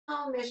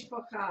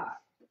Mishpacha.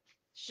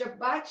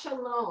 Shabbat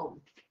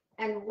Shalom,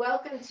 and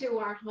welcome to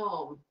our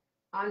home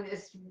on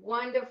this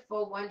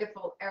wonderful,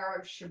 wonderful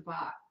Erev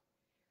Shabbat.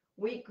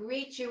 We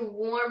greet you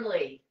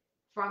warmly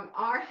from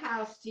our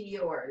house to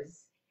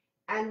yours,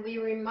 and we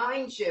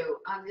remind you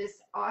on this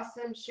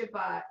awesome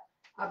Shabbat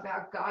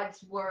about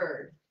God's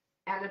Word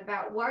and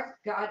about what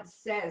God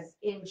says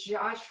in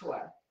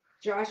Joshua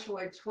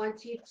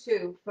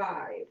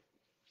 22:5.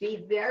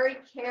 Be very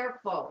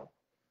careful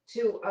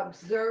to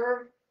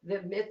observe the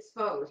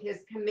mitzvot,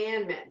 his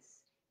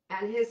commandments,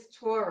 and his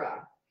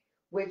Torah,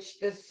 which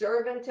the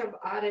servant of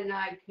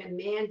Adonai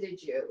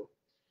commanded you,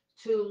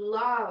 to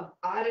love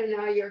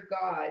Adonai your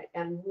God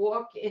and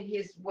walk in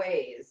his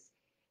ways,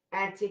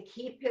 and to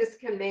keep his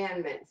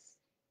commandments.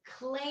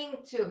 Cling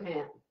to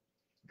him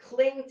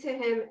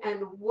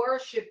and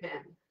worship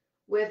him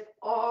with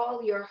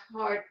all your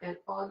heart and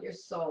all your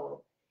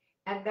soul.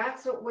 And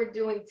that's what we're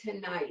doing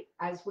tonight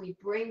as we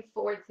bring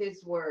forth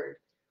his word.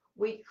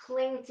 We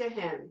cling to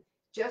him,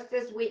 just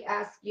as we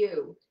ask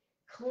you,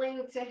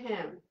 cling to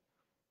him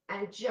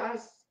and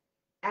just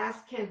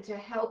ask him to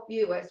help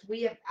you as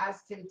we have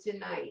asked him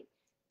tonight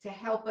to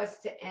help us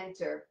to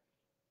enter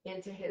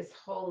into his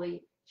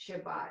holy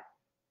Shabbat,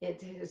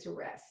 into his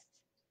rest.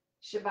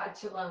 Shabbat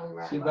Shalom,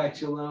 Rabbi. Shabbat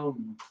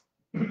Shalom.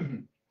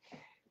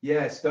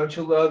 Yes, don't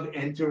you love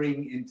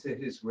entering into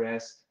his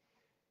rest?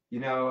 You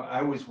know,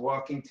 I was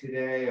walking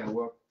today. I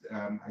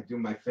do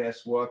my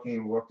fast walking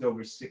and walked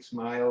over 6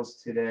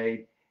 miles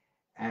today.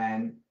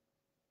 And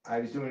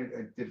I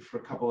did it for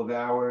a couple of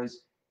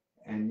hours.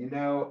 And, you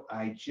know,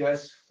 I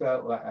just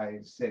felt like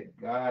I said,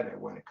 God, I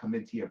want to come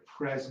into your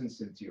presence,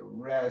 into your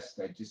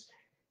rest. I just,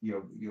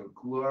 your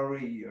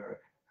glory,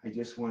 I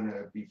just want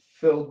to be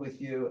filled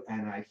with you.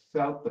 And I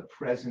felt the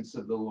presence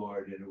of the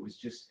Lord. And it was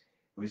just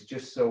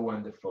so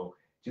wonderful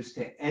just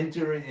to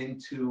enter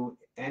into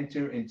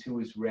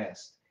his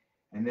rest.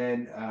 And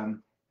then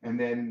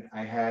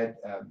I had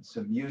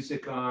some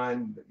music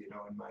on, you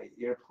know, in my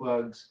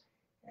earplugs.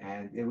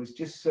 And it was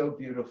just so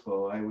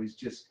beautiful. I was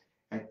just,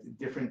 at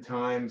different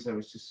times, I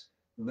was just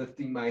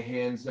lifting my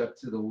hands up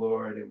to the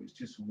Lord. It was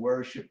just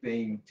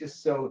worshiping,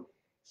 just so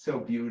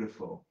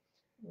beautiful.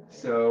 Right.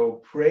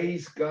 So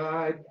praise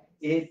God.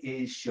 It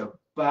is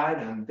Shabbat.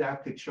 I'm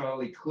Dr.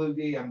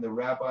 Kluge. I'm the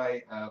Rabbi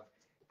of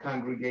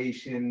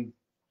Congregation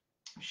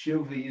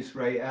Shuva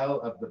Yisrael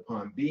of the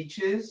Palm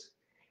Beaches.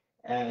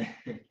 And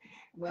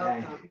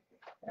welcome.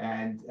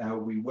 And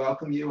we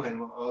welcome you,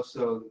 and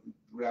also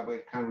Rabbi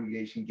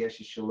Congregation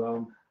Geshe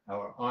Shalom,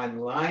 our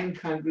online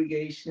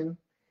congregation,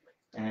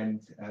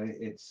 and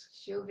it's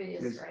Shuva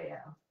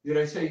Yisrael. Did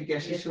I say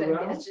Geshe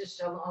Shalom? Geshe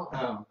Shalom.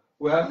 Oh,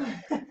 well,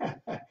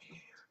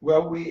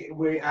 well,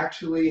 we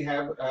actually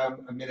have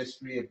a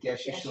ministry of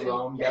Geshe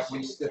Shalom that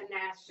we still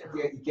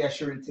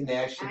Geshe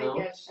International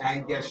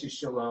and Geshe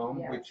Shalom,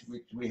 yes.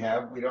 which we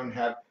have. We don't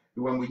have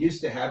the one we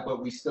used to have,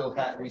 but we still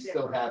have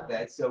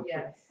that. So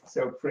yes.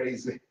 So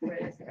praise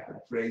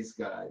God. Praise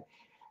God.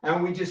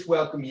 And we just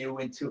welcome you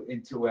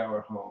into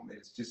our home.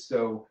 It's just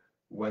so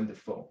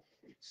wonderful.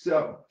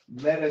 So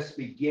let us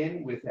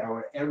begin with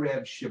our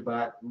Erev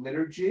Shabbat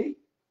liturgy.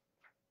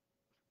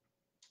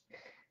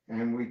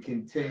 And we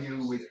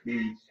continue with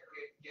the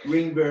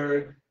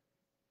Greenberg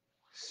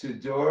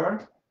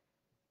Siddur.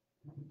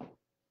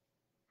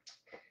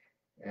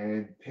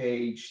 And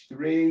page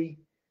 3.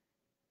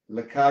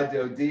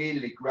 Lakadodi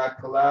likrat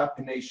kala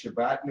pnei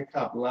Shabbat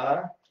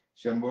nekabla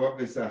shamor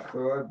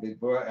v'zachor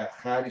b'dvar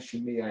echad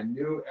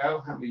shemi'anu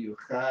el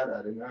hamiyuchad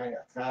Adonai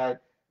echad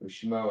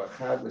v'shmo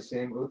echad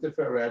l'shem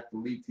uteferet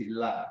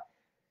l'tila.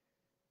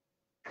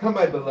 Come,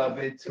 my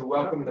beloved, to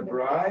welcome the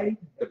bride,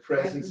 the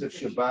presence of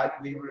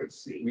Shabbat we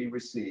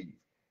receive.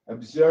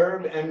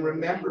 Observe and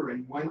remember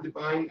in one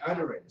divine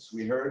utterance.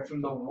 We heard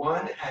from the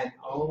one and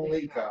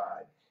only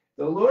God.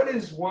 The Lord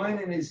is one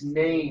and his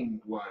name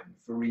one,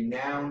 for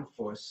renown,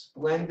 for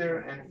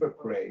splendor, and for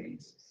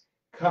praise.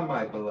 Come,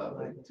 my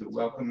beloved, to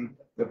welcome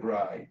the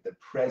bride, the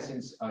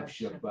presence of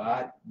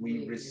Shabbat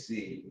we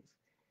receive.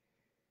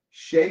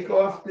 Shake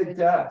off the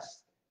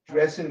dust,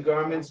 dress in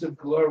garments of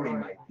glory,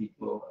 my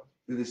people.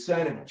 Through the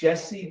son of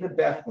Jesse the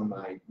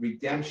Bethlehemite,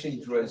 redemption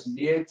draws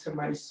near to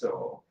my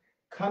soul.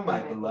 Come,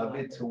 my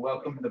beloved, to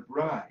welcome the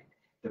bride,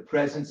 the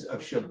presence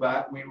of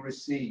Shabbat we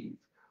receive.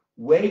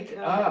 Wake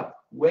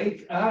up,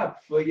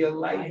 for your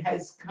light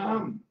has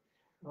come.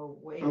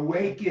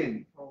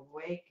 Awaken.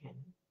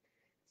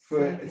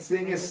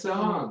 Sing a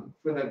song,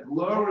 for the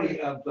glory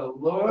of the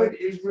Lord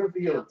is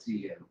revealed to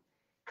you.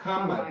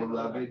 Come, my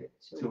beloved,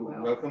 to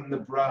welcome the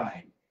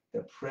bride,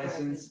 the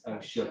presence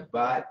of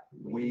Shabbat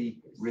we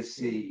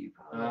receive.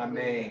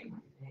 Amen.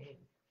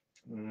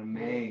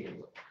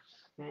 Amen.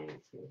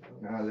 Thank you.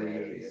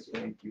 Hallelujah.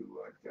 Thank you,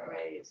 Lord God.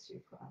 Praise you,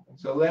 Father.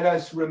 So let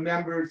us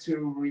remember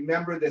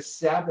the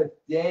Sabbath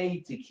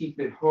day to keep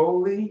it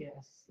holy.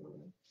 Yes,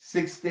 Lord.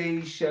 6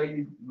 days shall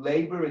you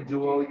labor and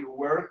do all your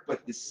work,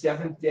 but the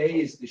 7th day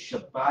is the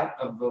Shabbat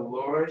of the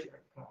Lord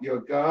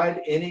your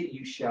God. In it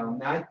you shall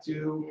not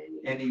do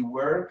any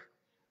work,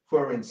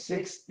 for in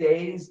 6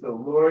 days the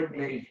Lord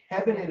made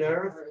heaven and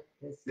earth,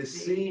 the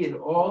sea and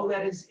all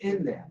that is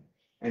in them,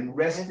 and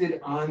rested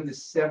on the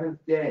seventh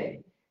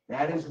day.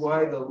 That is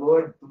why the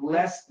Lord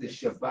blessed the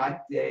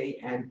Shabbat day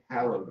and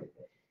hallowed it.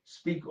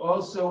 Speak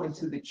also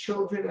unto the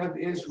children of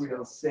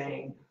Israel,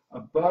 saying,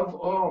 above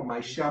all my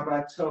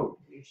Shabbatot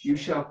you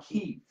shall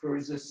keep, for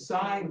it is a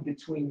sign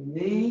between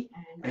me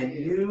and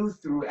you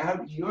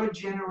throughout your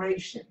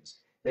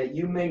generations, that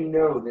you may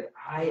know that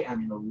I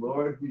am the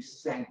Lord who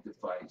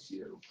sanctifies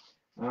you.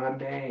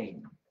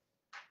 Amen.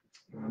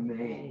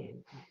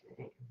 Amen.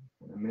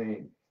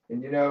 Amen.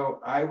 And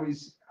I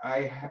was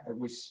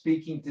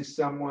speaking to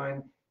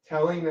someone,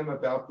 telling them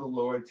about the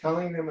Lord,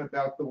 telling them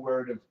about the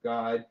Word of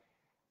God,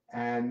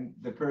 and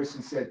the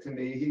person said to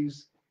me,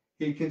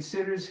 he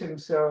considers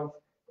himself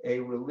a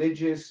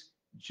religious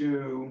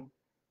Jew,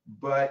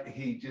 but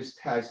he just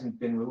hasn't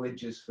been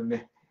religious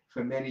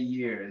for many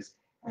years.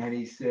 And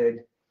he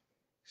said,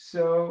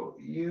 so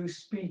you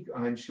speak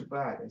on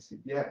Shabbat? I said,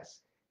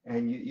 yes.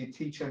 And you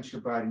teach on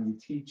Shabbat, and you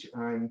teach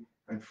on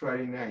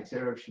Friday nights,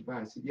 Erev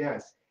Shabbat? I said,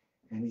 yes.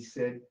 And he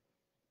said,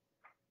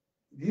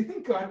 do you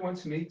think God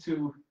wants me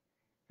to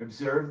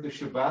observe the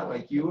Shabbat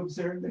like you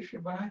observe the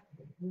Shabbat?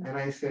 And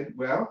I said,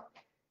 well,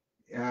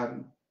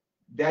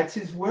 that's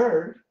his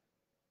word,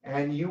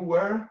 and you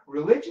were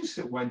religious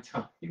at one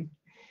time.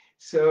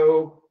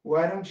 So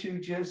why don't you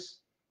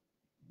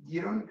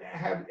you don't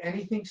have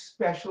anything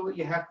special that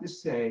you have to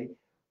say,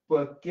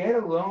 but get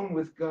alone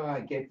with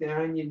God, get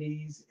down on your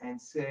knees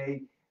and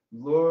say,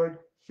 Lord,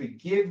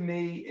 forgive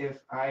me if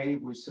I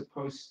was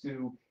supposed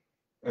to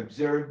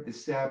observe the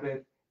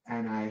Sabbath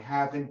and I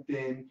haven't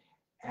been,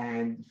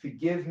 and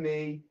forgive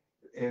me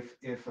if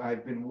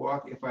I've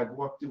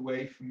walked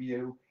away from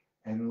you,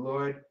 and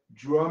Lord,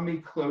 draw me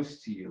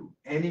close to you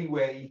any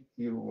way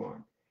you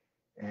want.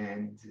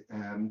 And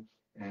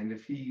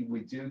if he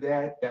would do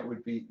that, that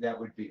would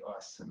be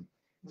awesome.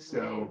 Amen.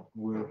 So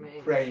we're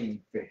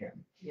praying for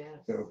him. Yes.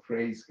 So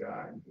praise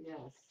God. Yes.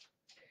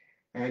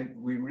 And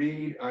we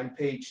read on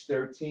page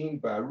 13,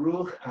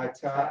 Baruch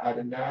Atah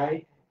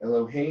Adonai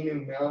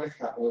Eloheinu Melech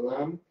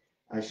HaOlam,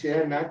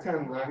 Asher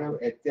Natan Lanu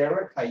Et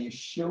Derech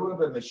HaYeshua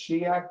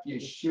V'Mashiach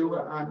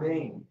Yeshua.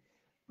 Amen.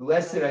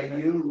 Blessed are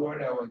you,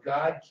 Lord our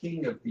God,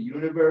 King of the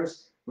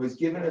universe, who has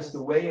given us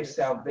the way of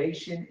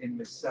salvation in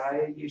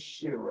Messiah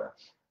Yeshua.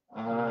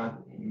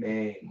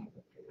 Amen.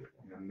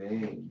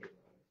 Amen.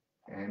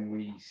 And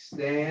we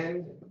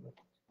stand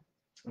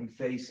and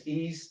face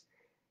east,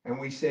 and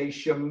we say,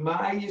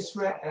 Shema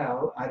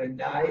Yisrael,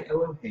 Adonai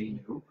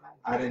Eloheinu,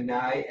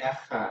 Adonai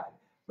Echad.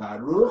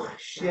 Baruch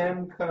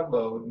Shem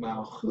Kavod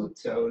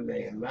Malchuto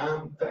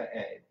Le'elam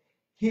Va'ed.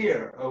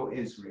 Hear, O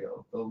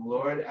Israel, the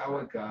Lord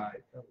our God,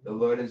 the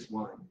Lord is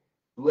one.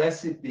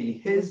 Blessed be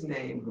his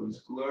name, whose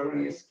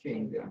glorious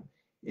kingdom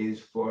is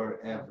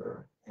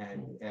forever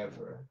and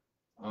ever.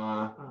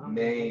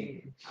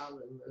 Amen.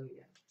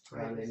 Hallelujah.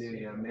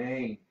 Hallelujah.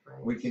 Amen.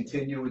 We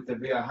continue with the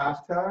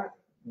V'ahavta.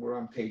 We're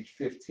on page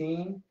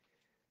 15.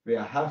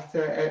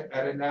 V'ahavta et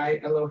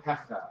Adonai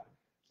Elohecha.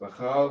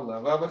 V'chol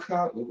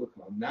lavavecha,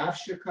 u'v'chol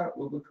nafshecha,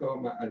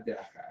 u'v'chol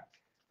ma'adecha.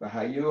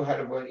 V'hayu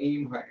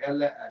haravoim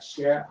ha'ele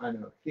asher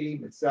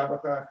anochi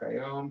mitzavecha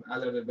chayom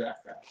ala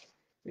levecha.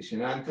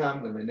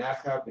 V'shenantam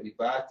lemenecha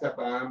v'dibata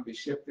ba'am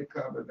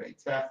v'shiftecha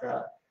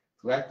v'veitecha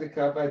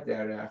v'lektecha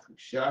v'derech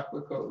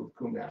v'shachlecha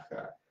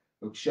u'kumecha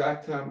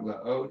v'kshatam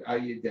la'od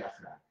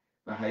ayedecha.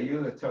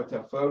 V'hayu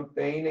l'totafot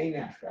bein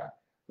einecha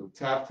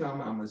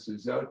v'tavtam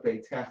amazuzot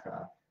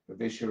beitecha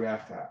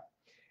v'visharecha.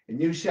 And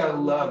you shall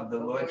love the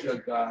Lord your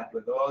God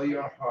with all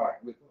your heart,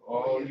 with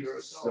all your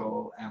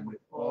soul, and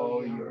with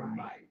all your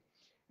might.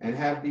 And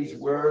have these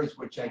words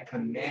which I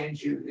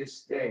command you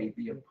this day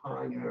be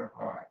upon your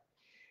heart.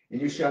 And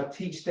you shall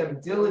teach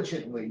them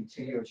diligently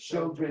to your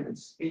children, and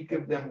speak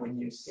of them when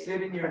you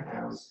sit in your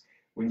house,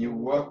 when you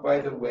walk by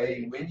the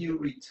way, when you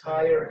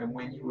retire, and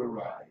when you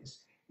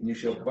arise. And you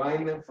shall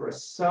bind them for a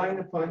sign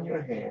upon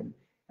your hand,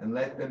 and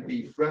let them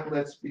be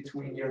frontlets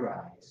between your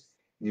eyes.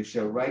 You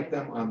shall write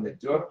them on the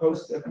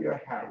doorposts of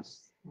your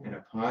house and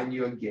upon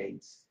your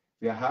gates.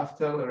 And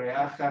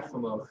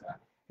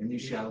you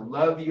shall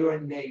love your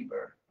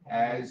neighbor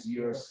as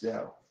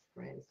yourself.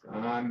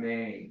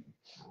 Amen.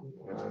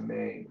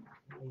 Amen.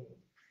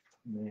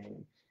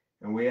 Amen.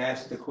 And we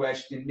ask the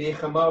question,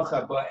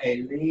 Michamocha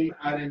ba'elim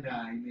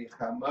Adonai,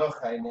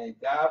 Michamocha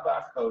neda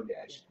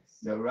b'chodesh,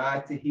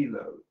 Nora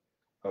tehilot,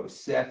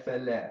 Osef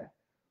eleh.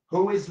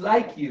 Who is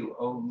like you,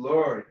 O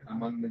Lord,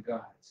 among the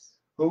gods?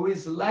 Who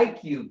is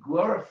like you,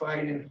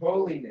 glorified in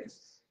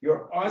holiness?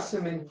 You're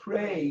awesome in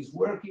praise,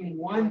 working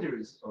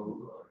wonders, O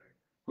Lord.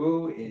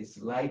 Who is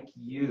like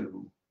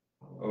you,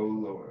 O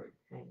Lord?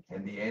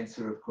 And the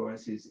answer, of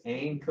course, is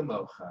Ein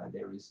Kamocha.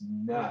 There is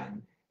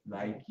none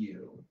like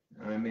you.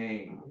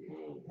 Amen.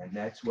 And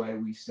that's why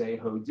we say,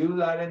 Hodu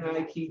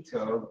l'Adonai ki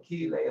tov,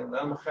 ki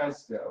le'olam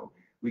chesdo.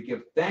 We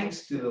give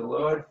thanks to the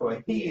Lord,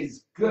 for he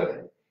is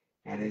good,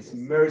 and his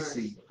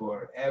mercy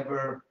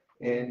forever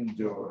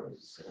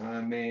endures.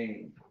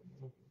 Amen.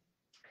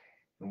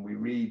 And we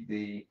read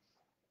the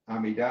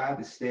Amidah,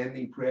 the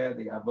standing prayer,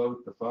 the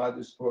Avot, the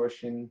Father's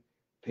portion,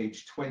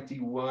 page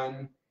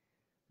 21.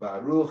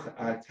 Baruch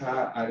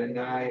atah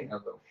Adonai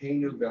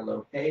Eloheinu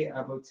ve'Elohei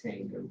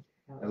Avotenu,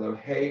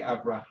 Elohei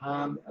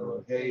Abraham,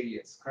 Elohei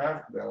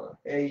Yitzchak,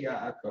 ve'Elohei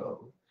Yaakov,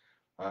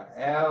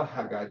 El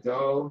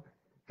Hagadol,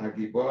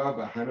 Hagibor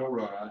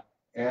v'Hanorah,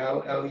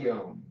 El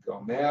Elyon,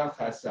 Gomer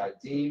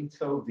Chasadim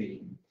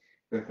Tovim,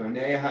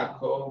 V'chonei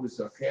HaKol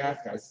v'Zocher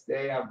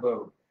Chasdei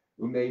Avot,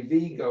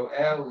 Umevi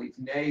Goel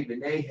Lifnei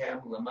B'neihem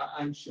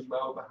L'ma'an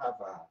Shemo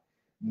B'Hava,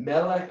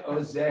 Melech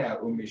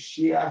Ozeh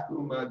U'Mashiach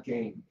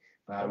U'Magen,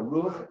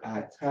 Baruch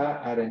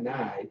atah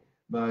Adonai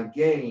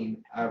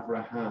Magen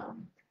Avraham.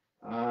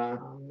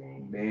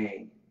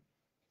 Amen.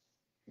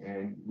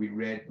 And we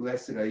read,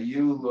 Blessed are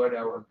you, Lord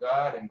our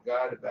God, and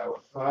God of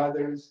our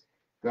fathers,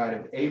 God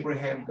of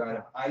Abraham, God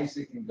of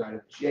Isaac, and God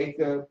of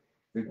Jacob,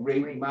 the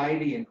great,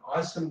 mighty, and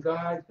awesome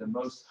God, the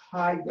most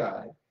high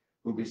God,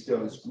 who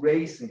bestows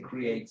grace and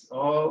creates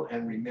all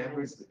and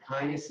remembers the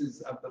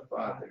kindnesses of the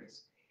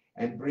fathers,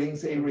 and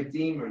brings a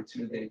redeemer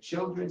to their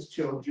children's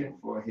children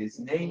for his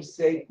name's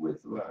sake with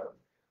love.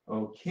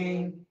 O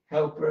King,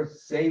 Helper,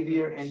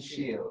 Savior, and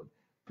Shield,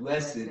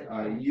 blessed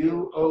are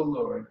you, O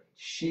Lord,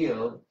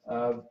 Shield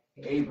of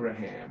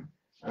Abraham.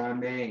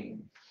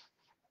 Amen.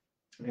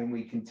 And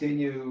we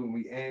continue,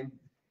 we end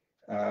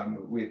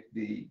with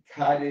the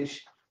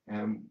Kaddish.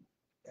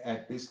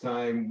 At this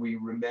time, we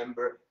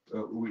remember,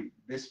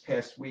 this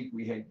past week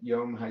we had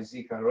Yom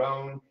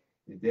HaZikaron,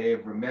 the Day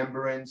of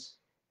Remembrance,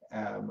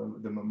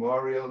 the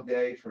Memorial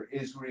Day for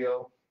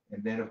Israel.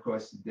 And then, of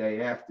course, the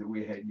day after,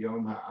 we had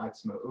Yom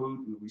HaAtzmaut,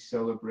 where we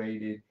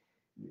celebrated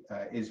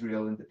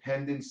Israel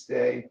Independence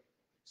Day.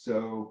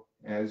 So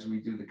as we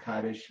do the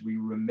Kaddish, we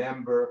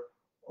remember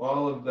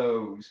all of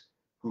those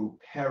who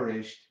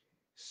perished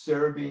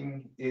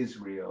serving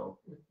Israel,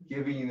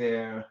 giving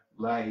their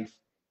life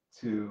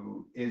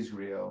to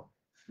Israel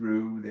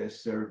through their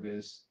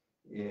service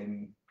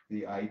in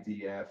the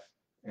IDF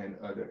and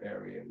other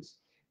areas.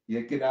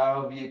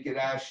 Yikidal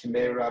v'yikidal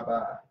shmei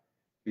Rabbi,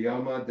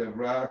 v'yoma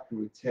devra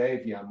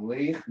krutev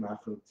yamlich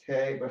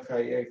machutei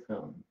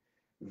b'chayechem,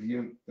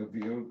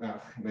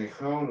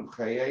 v'yumechon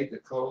v'chayei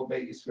dekol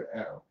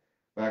be'Yisrael,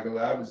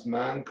 v'agalav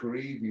zman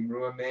kari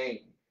v'imru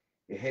amein,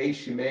 Yehei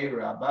shmei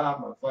Rabbi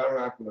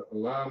mafarak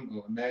l'olam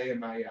l'mei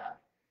maya.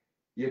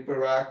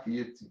 Yiparak,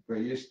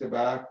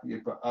 Yishtabak,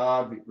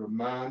 Yipa'ah,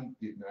 Yitraman,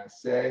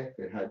 Yitnaseh,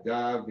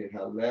 Yithadav,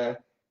 Yithaleh,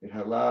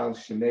 Yithalal,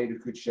 Shemei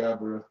Kutsha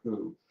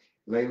Baruchu,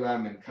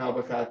 Leilam and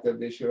Kalbachata,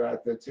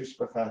 Visharata,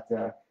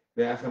 Tishbachata,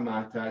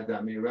 Vechamata,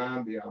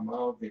 Damiram,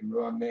 Biamal,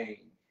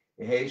 Vimruamein,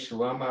 Yehei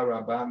Shaloma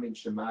Rabba min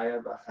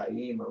Shemaya,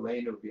 Vachayim,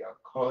 Aleinu,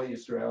 Viakol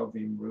Yisrael,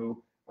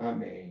 Vimru,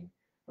 Amen.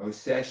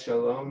 Oseh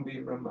Shalom,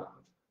 Vimramav,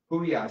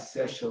 Hu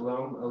Yaseh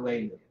Shalom,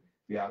 Aleinu,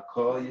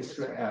 Viakol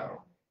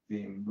Yisrael,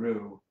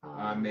 Vimru,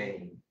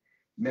 Amen.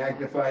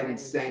 Magnified and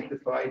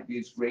sanctified be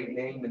his great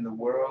name in the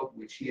world,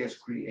 which he has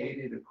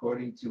created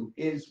according to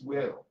his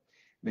will.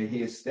 May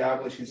he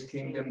establish his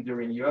kingdom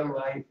during your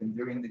life and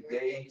during the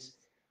days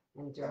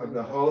of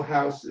the whole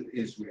house of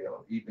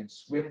Israel, even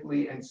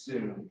swiftly and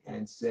soon,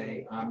 and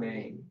say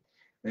Amen.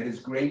 Let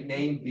his great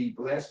name be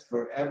blessed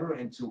forever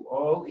and to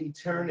all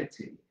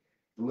eternity.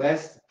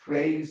 Blessed,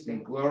 praised,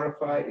 and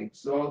glorified,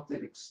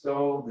 exalted,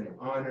 extolled, and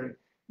honored,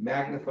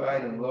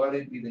 magnified and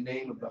lauded be the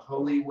name of the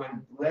Holy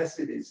One.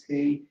 Blessed is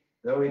he,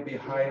 though he be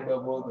high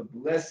above all the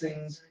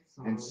blessings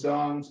and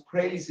songs,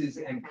 praises,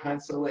 and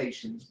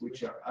consolations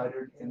which are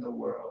uttered in the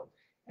world,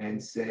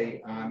 and say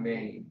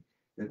Amen.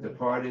 The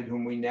departed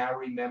whom we now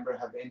remember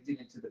have entered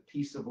into the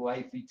peace of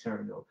life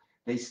eternal.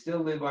 They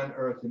still live on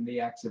earth in the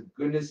acts of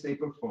goodness they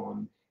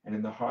perform, and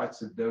in the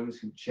hearts of those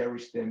who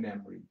cherish their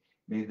memory.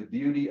 May the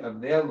beauty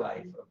of their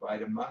life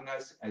abide among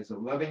us as a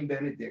loving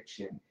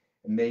benediction.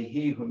 And may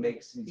he who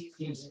makes his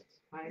peace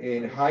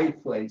in high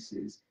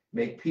places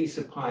make peace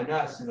upon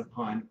us and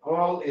upon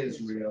all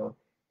Israel.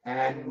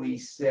 And we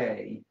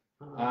say,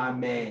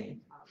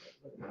 Amen.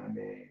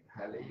 Amen.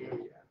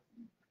 Hallelujah.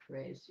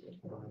 Praise you.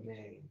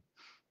 Amen.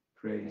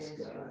 Praise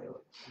God.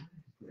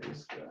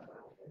 Praise God.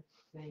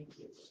 Thank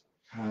you.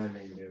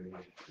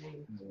 Hallelujah.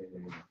 Thank you.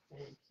 Hallelujah.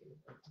 Thank you.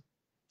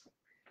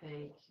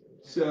 Thank you.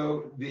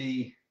 So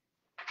the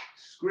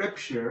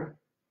scripture,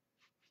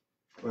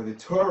 or the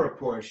Torah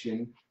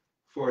portion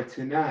for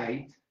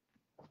tonight,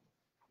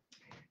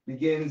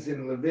 begins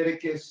in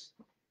Leviticus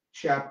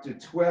chapter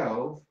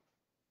 12,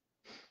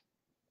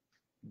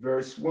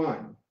 verse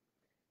 1.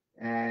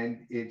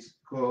 And it's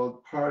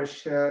called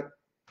Parsha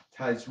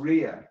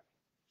Tazria.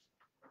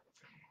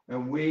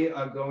 And we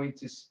are going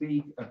to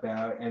speak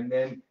about, and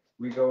then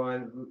we go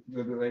on a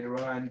little bit later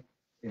on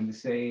in the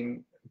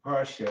same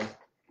Parsha,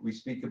 we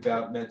speak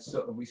about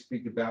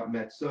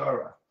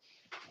Metzora.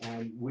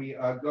 And we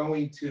are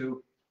going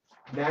to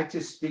not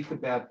just speak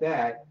about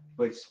that,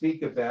 but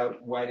speak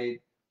about what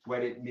it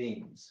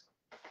means.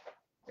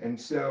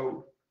 And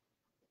so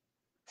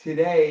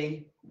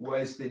today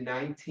was the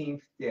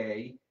 19th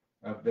day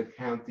of the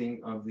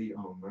counting of the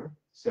Omer,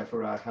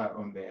 Sefirat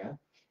HaOmer,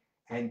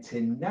 and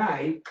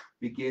tonight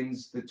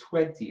begins the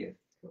 20th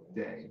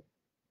day.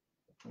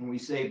 And we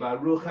say,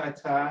 Baruch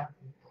atah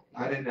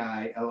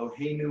Adonai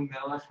Eloheinu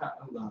melech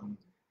ha'olam,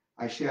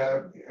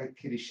 Asher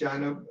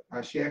Kirishanu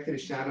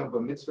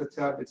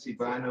b'mitzvotav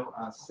v'tzivanu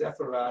al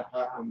separat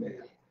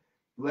ha'ameh.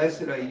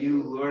 Blessed are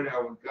you, Lord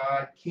our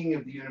God, King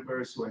of the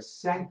universe, who has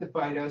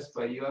sanctified us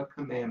by your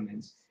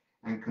commandments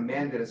and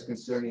commanded us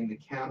concerning the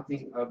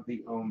counting of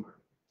the Omer.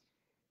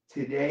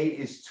 Today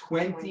is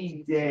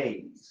 20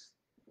 days,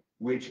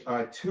 which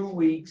are 2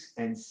 weeks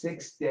and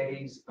 6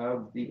 days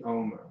of the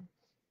Omer.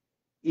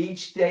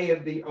 Each day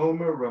of the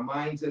Omer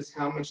reminds us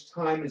how much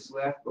time is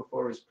left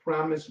before his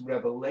promised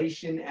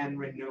revelation and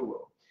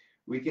renewal.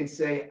 We can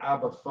say,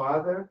 Abba,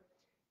 Father,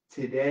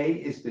 today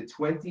is the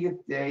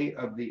 20th day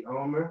of the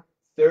Omer.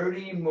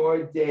 30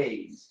 more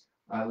days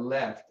are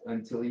left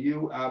until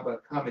you, Abba,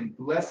 come and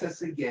bless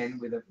us again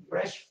with a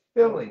fresh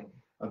filling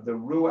of the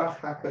Ruach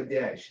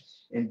HaKodesh,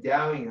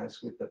 endowing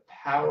us with the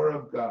power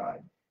of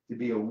God to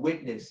be a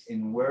witness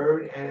in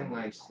word and in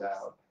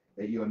lifestyle,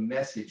 that your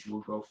message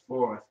will go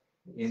forth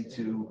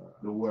into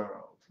the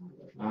world.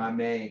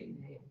 Amen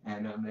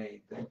and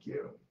amen. Thank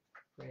you.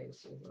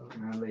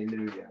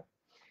 Hallelujah.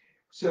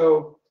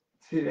 So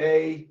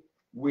today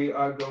we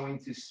are going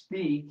to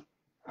speak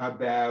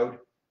about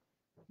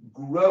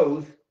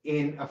growth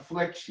in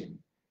affliction.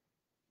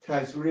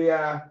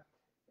 Tazria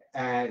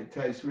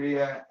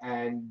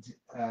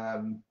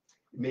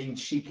means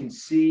she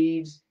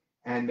conceives,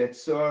 and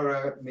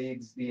Metzora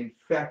means the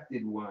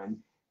infected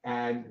one,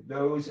 and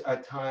those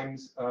are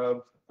times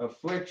of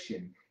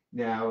affliction.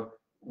 Now,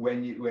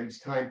 when it's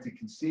time to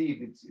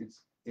conceive, it's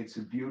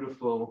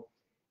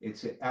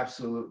an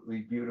absolutely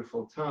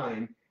beautiful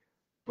time,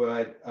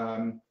 but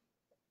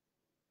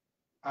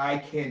I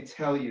can't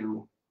tell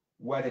you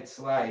what it's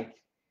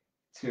like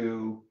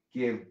to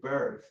give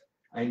birth.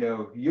 I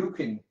know you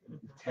can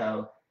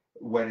tell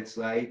what it's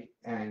like,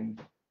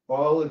 and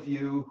all of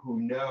you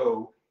who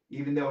know,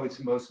 even though it's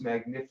most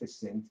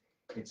magnificent,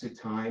 it's a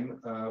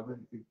time of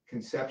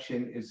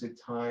conception, is a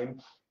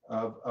time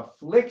of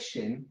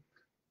affliction,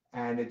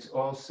 and it's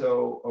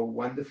also a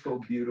wonderful,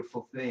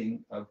 beautiful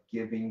thing of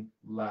giving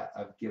life.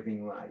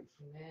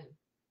 Amen.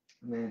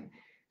 Amen.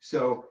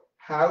 So,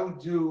 how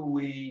do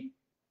we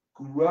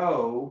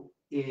grow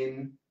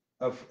in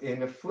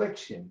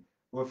affliction?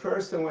 Well,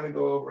 first I want to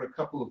go over a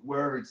couple of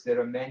words that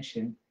we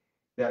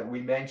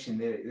mentioned.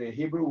 The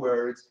Hebrew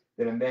words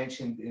that are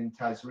mentioned in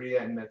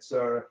Tazria and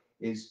Metzora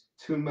is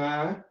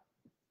tuma,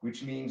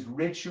 which means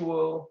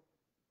ritual,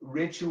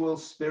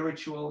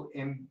 spiritual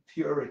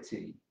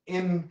impurity.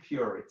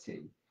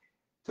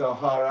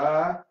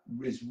 Tahara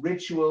is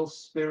ritual,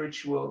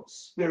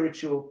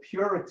 spiritual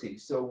purity.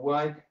 So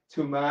one,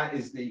 tuma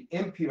is the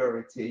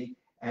impurity,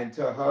 and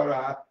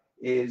tahara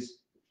is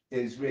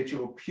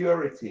ritual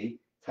purity.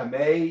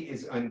 Tamei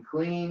is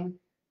unclean.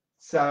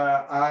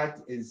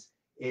 Sa'at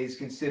is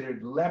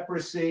considered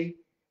leprosy,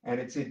 and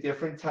it's a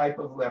different type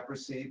of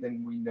leprosy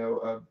than we know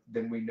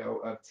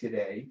of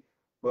today.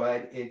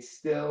 But it's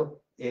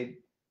still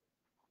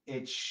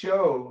it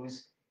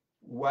shows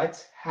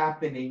what's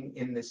happening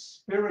in the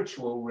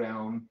spiritual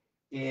realm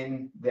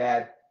in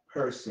that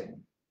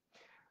person.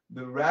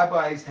 The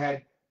rabbis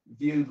had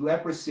viewed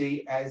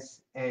leprosy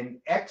as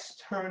an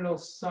external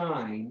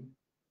sign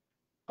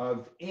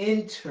of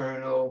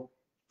internal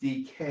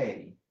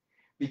decay,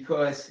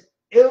 because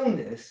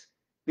illness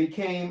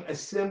became a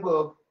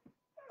symbol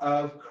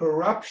of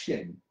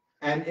corruption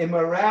and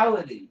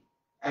immorality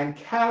and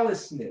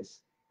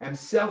callousness and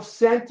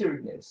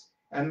self-centeredness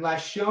and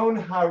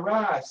lashon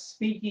hara,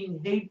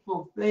 speaking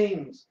hateful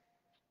things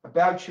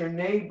about your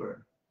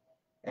neighbor,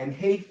 and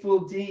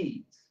hateful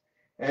deeds.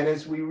 And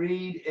as we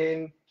read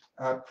in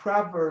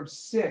Proverbs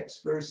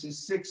 6,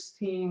 verses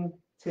 16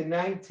 to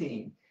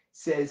 19,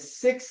 says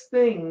 6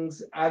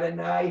 things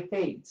Adonai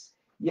hates.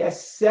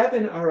 Yes,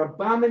 7 are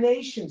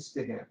abominations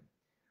to him.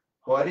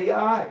 Haughty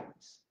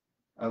eyes,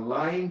 a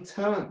lying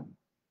tongue,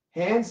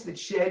 hands that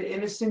shed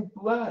innocent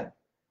blood,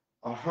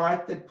 a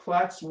heart that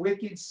plots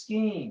wicked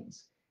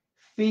schemes,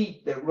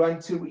 feet that run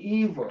to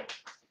evil,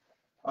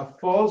 a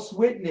false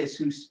witness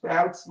who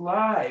spouts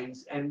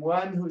lies, and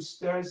one who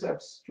stirs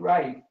up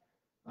strife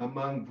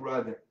among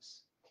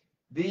brothers.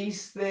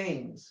 These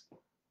things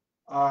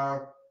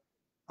are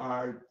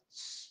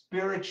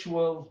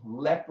spiritual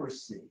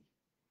leprosy,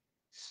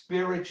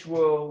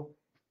 spiritual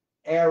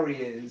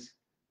areas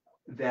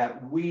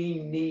that we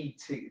need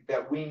to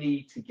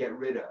get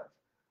rid of.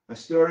 A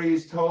story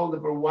is told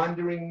of a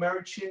wandering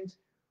merchant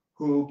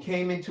who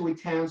came into a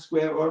town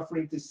square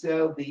offering to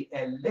sell the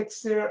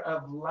elixir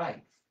of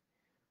life.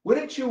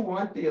 Wouldn't you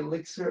want the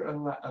elixir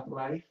of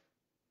life?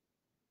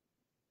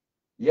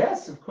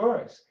 Yes, of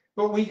course.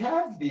 But we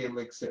have the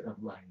elixir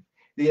of life.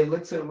 The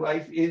elixir of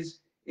life is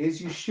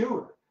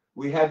Yeshua.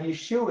 We have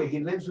Yeshua. He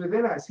lives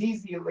within us.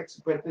 He's the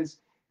elixir. But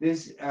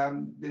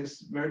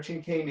this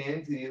merchant came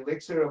in to the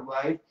elixir of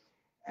life,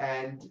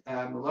 and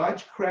a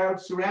large crowd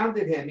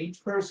surrounded him,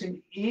 each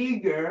person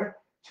eager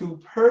to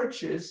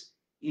purchase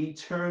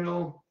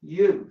eternal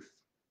youth.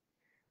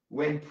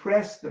 When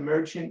pressed, the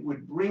merchant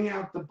would bring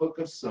out the book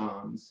of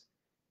Psalms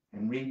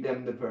and read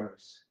them the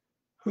verse,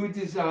 "Who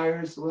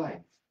desires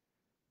life?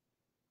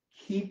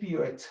 Keep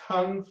your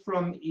tongue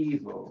from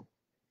evil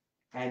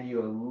and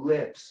your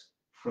lips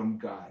from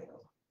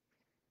guile.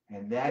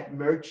 And that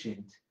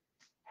merchant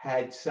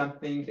had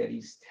something that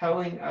he's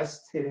telling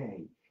us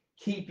today.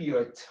 Keep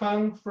your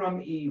tongue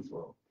from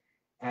evil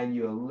and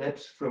your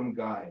lips from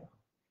guile.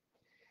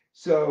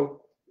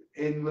 So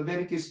in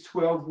Leviticus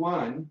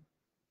 12:1,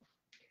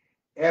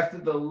 after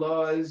the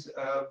laws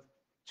of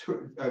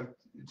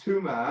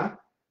Tumah,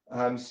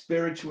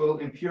 spiritual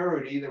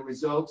impurity that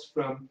results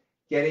from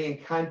getting in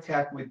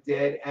contact with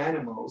dead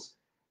animals,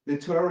 the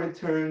Torah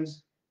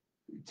turns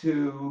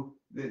to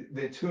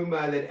the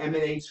Tumah that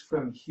emanates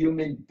from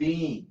human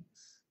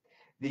beings,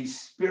 the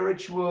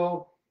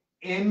spiritual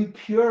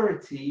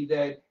impurity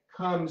that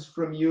comes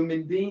from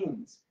human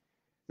beings.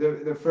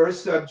 The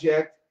first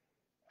subject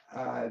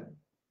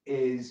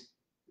is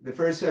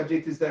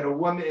that a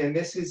woman, and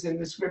this is in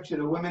the scripture,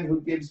 the woman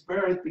who gives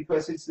birth,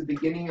 because it's the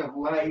beginning of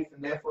life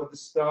and therefore the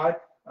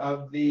start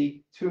of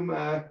the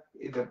Tumah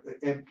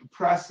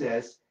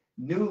process.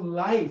 New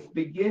life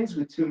begins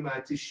with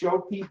Tumah to show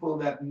people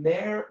that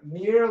mere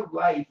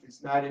life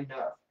is not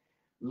enough.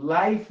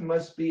 Life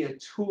must be a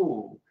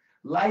tool.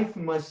 Life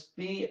must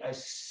be a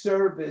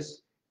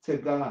service to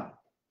God.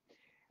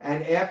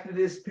 And after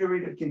this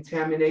period of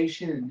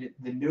contamination,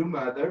 the new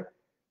mother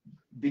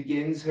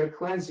begins her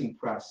cleansing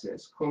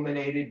process,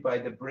 culminated by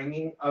the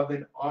bringing of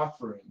an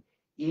offering.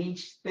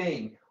 Each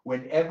thing,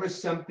 whenever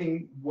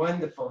something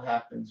wonderful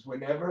happens,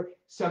 whenever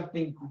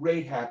something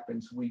great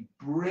happens, we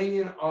bring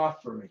an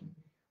offering.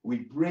 We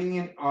bring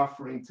an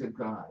offering to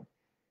God.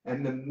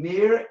 And the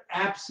mere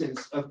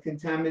absence of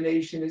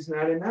contamination is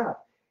not enough.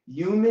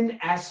 Human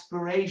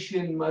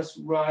aspiration must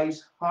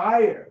rise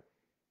higher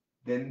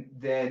than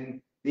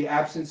the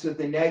absence of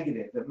the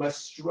negative. It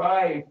must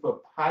strive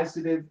for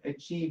positive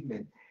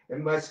achievement. It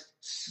must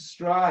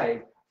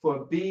strive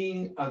for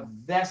being a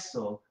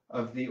vessel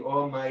of the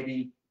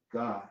Almighty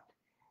God.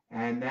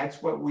 And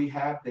that's what we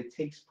have that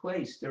takes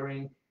place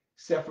during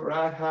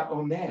Sefirat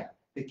HaOmer,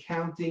 the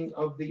counting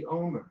of the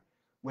Omer.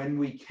 When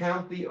we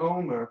count the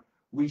Omer,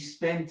 we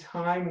spend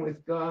time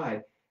with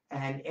God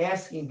and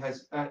asking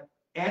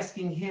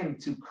Him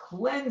to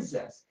cleanse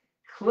us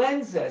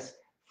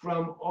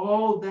from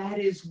all that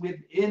is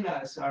within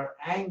us, our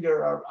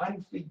anger, our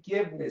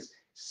unforgiveness,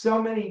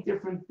 so many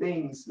different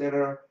things that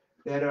are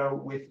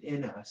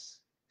within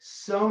us.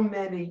 So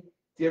many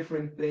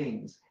different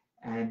things.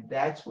 And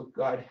that's what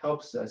God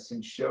helps us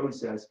and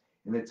shows us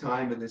in the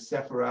time of the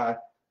Sefirat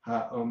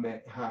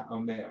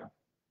HaOmer.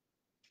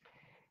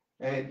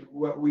 And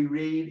what we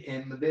read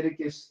in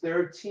Leviticus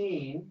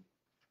 13,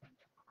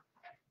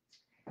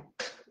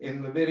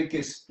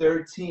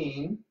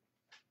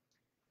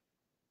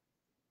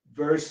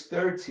 verse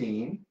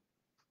 13,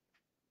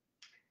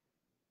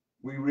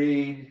 we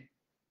read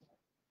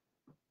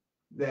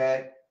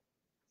that,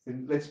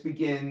 and let's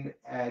begin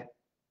at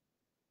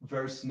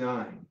verse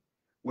 9.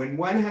 When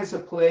one has a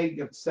plague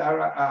of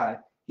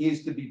tzara'at, he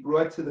is to be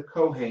brought to the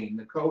Kohen.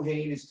 The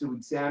Kohen is to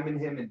examine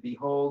him, and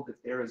behold,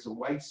 if there is a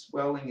white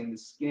swelling in the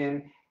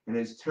skin and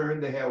has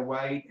turned the hair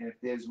white, and if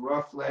there's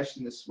raw flesh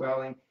in the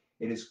swelling,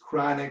 it is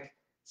chronic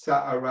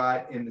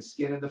tzara'at in the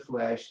skin of the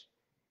flesh,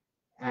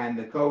 and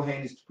the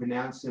Kohen is to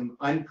pronounce him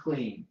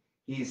unclean.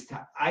 He is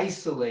to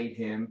isolate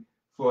him,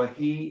 for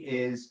he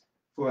is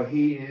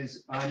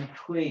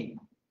unclean.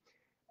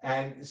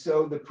 And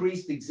so the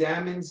priest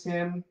examines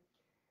him,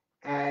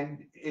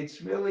 and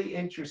it's really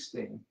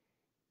interesting.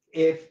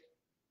 If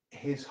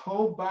his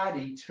whole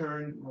body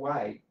turned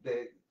white,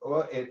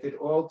 or if it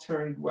all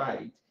turned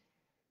white,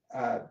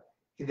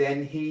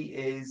 then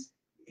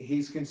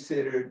he's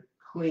considered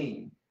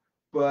clean.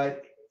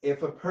 But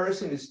if a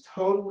person is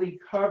totally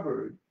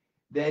covered,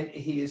 then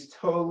he is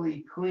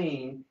totally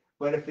clean.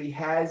 But if he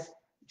has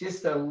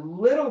just a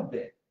little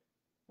bit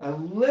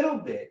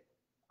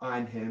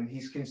on him,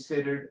 he's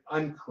considered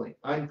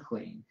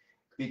unclean,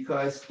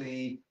 because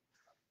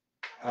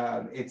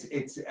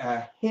it's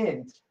a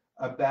hint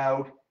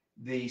about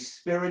the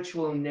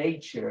spiritual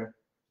nature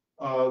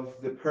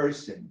of the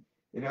person.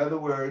 In other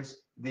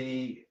words,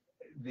 the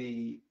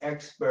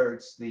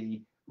experts,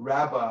 the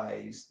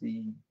rabbis,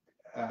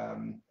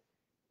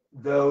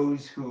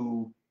 those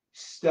who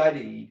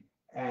studied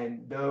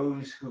and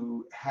those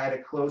who had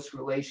a close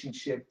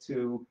relationship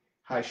to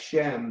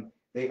Hashem,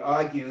 they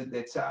argued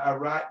that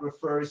tzara'at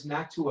refers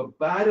not to a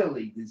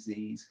bodily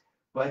disease,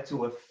 but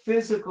to a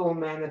physical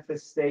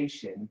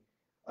manifestation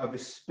of a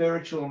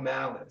spiritual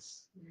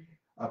malice,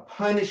 a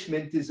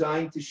punishment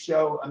designed to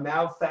show a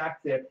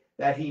malefactor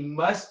that he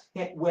must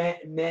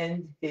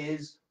mend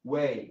his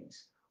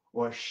ways,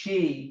 or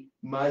she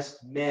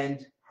must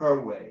mend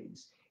her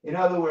ways. In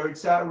other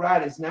words,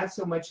 tzara'at is not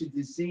so much a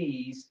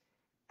disease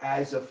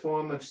as a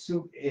form of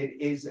it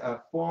is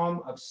a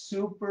form of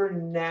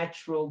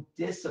supernatural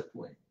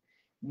discipline.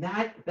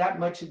 Not that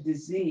much a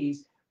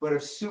disease, but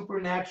of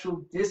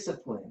supernatural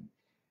discipline.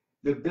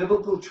 The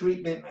biblical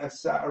treatment of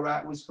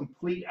tzara'at was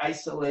complete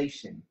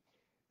isolation.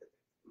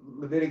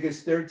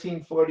 Leviticus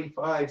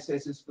 13:45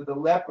 says, "As for the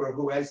leper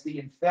who has the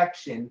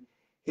infection,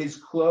 his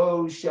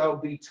clothes shall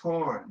be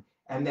torn,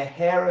 and the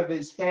hair of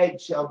his head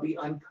shall be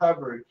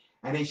uncovered,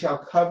 and he shall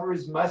cover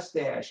his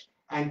mustache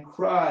and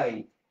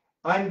cry,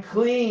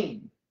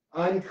 unclean,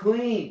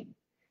 unclean.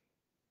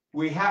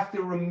 We have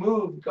to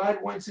remove,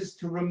 God wants us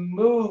to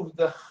remove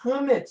the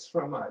chametz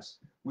from us.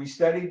 We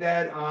studied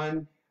that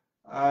on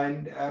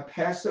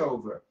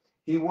Passover.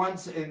 He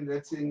wants, and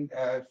that's in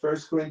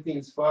 1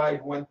 Corinthians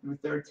 5, 1 through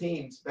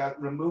 13. It's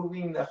about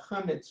removing the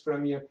chametz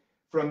from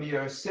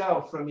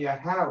yourself, from your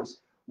house.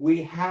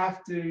 We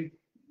have to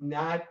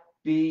not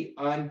be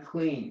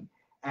unclean.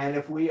 And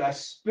if we are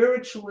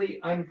spiritually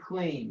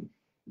unclean,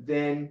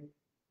 then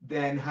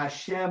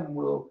Hashem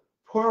will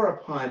pour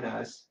upon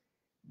us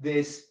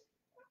this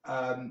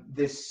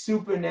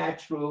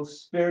supernatural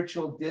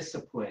spiritual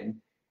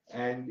discipline.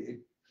 And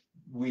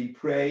we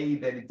pray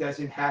that it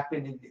doesn't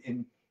happen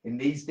in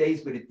these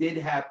days, but it did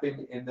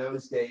happen in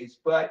those days.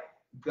 But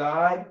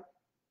God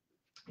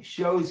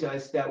shows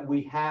us that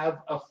we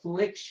have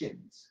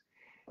afflictions.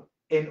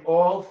 In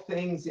all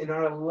things in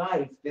our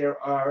life, there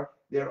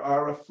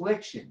are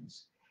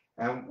afflictions.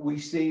 We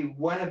see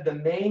one of the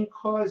main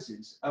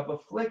causes of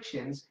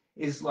afflictions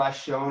is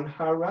Lashon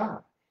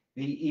Hara,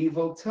 the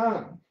evil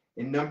tongue.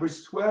 In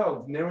Numbers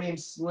 12, Miriam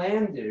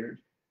slandered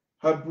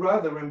her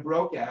brother and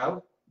broke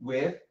out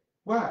with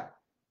what?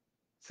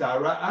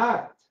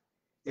 Tzara'at.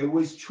 It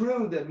was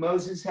true that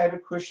Moses had a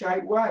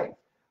Cushite wife,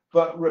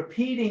 but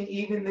repeating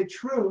even the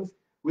truth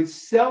with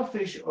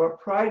selfish or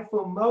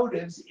prideful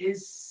motives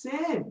is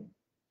sin.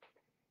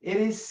 It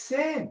is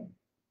sin.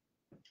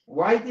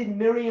 Why did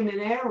Miriam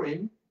and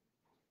Aaron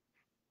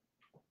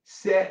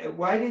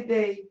why did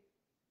they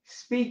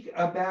speak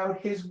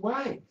about his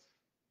wife?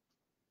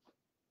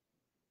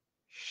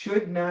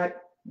 Should not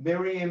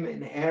Miriam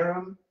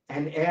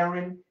and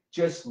Aaron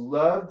just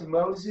loved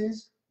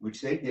Moses,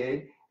 which they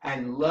did,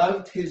 and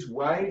loved his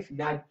wife,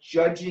 not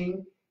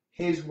judging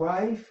his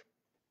wife?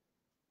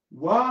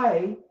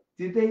 Why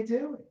did they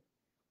do it?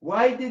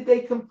 Why did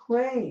they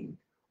complain?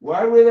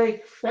 Why were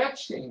they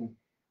fetching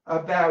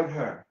about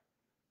her?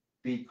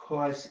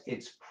 Because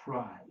it's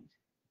pride.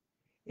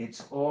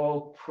 It's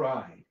all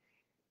pride.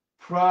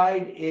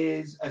 Pride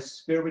is a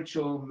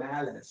spiritual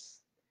malice.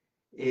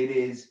 It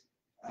is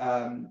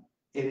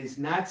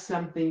not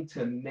something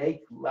to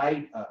make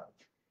light of.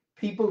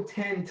 People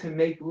tend to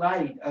make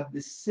light of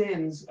the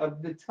sins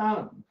of the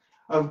tongue,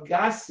 of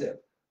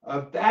gossip,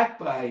 of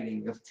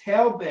backbiting, of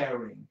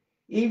talebearing,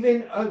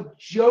 even of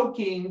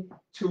joking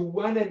to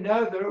one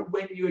another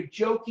when you're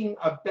joking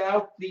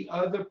about the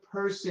other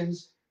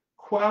person's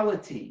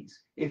qualities.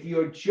 If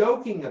you're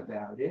joking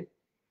about it,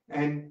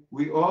 and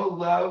we all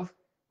love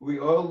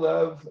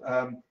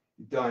Don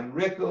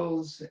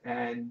Rickles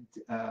and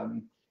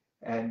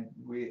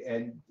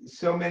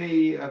so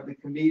many of the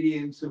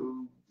comedians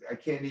who I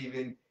can't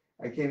even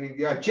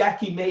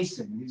Jackie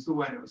Mason, he's the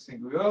one I was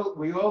thinking.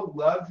 We all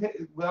love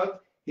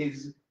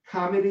his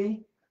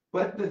comedy,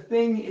 but the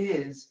thing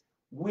is,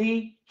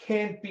 we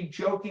can't be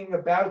joking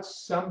about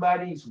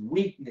somebody's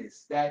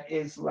weakness. That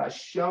is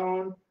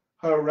Lashon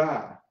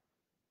Hara.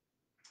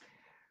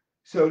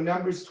 So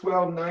Numbers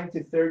 12, 9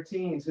 to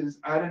 13 says,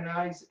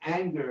 Adonai's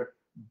anger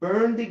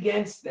burned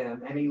against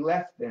them, and he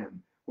left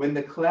them. When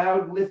the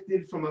cloud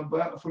lifted from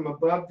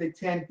above the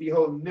tent,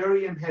 behold,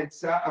 Miriam had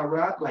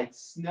sa'arat like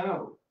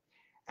snow.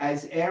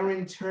 As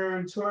Aaron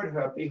turned toward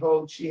her,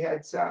 behold, she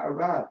had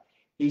sa'arat.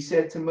 He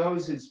said to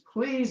Moses,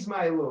 please,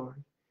 my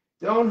Lord,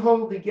 don't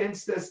hold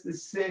against us the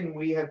sin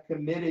we have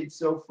committed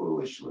so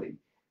foolishly.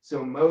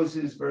 So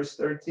Moses, verse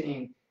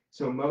 13,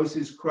 so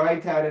Moses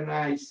cried to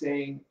Adonai,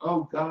 saying,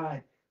 oh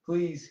God,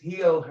 please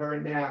heal her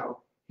now,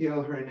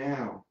 heal her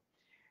now.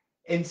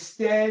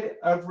 Instead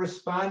of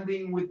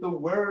responding with the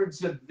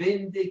words of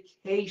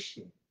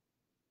vindication,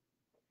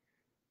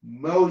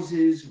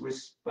 Moses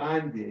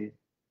responded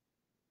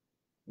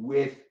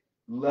with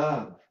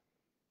love.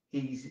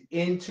 He's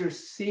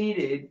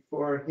interceded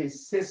for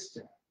his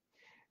sister.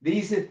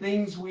 These are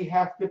things we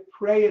have to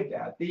pray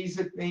about. These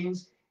are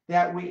things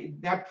that we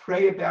not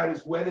pray about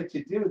as whether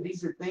to do.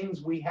 These are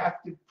things we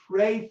have to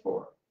pray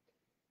for.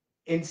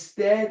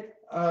 Instead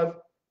of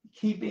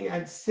keeping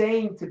on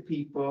saying to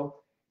people,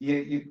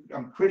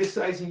 I'm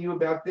criticizing you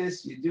about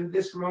this, you do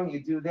this wrong,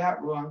 you do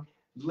that wrong.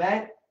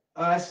 Let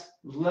us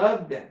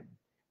love them.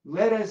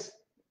 Let us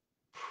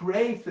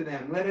pray for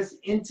them. Let us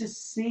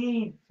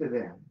intercede for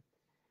them.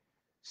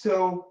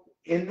 So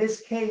in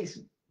this case,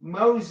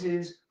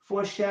 Moses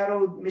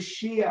foreshadowed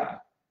Mashiach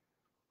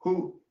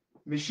who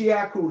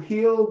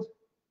healed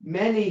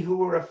many who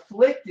were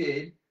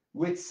afflicted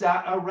with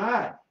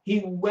sa'arat.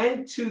 He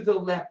went to the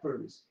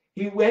lepers.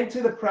 He went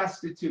to the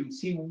prostitutes.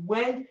 He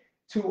went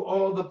to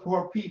all the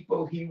poor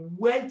people. He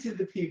went to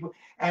the people.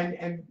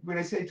 And when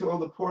I say to all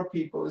the poor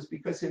people, is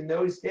because in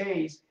those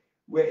days,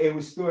 where it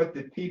was thought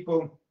that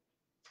people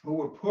who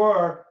were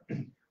poor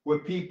were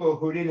people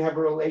who didn't have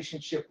a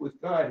relationship with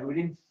God, who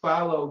didn't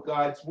follow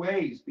God's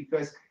ways,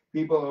 because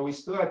people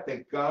always thought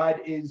that God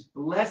is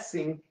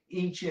blessing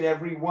each and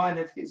every one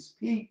of his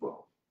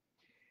people.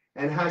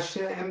 And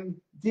Hashem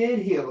did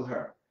heal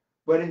her,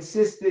 but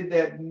insisted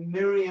that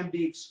Miriam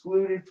be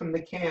excluded from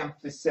the camp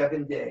for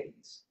 7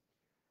 days.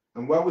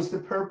 And what was the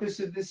purpose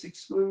of this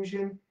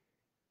exclusion?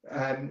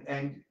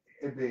 And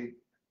the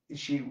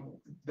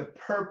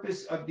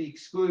purpose of the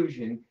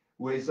exclusion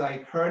was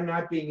like her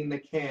not being in the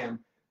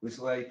camp, was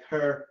like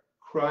her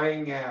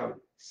crying out,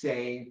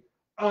 saying,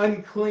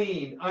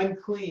 unclean,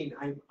 unclean,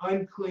 I'm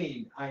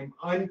unclean, I'm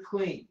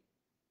unclean.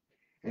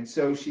 And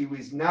so she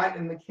was not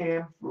in the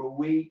camp for a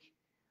week,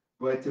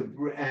 but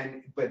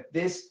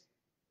this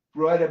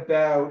brought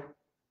about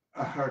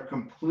her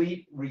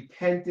complete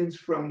repentance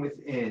from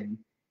within,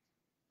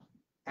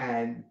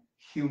 and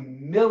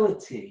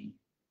humility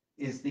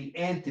is the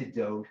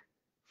antidote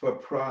for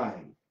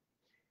pride.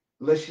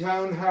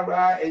 Lashon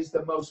hara is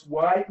the most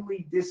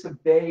widely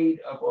disobeyed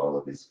of all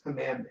of his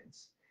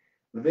commandments.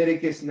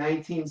 Leviticus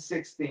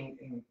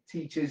 19:16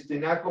 teaches, do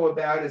not go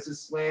about as a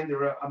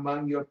slanderer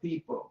among your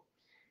people.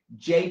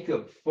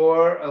 Jacob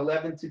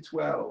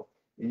 4:11-12.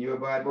 In your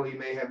Bible, you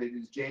may have it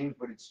as James,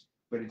 but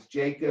it's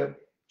Jacob.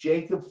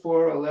 Jacob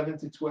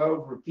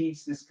 4:11-12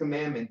 repeats this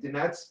commandment. Do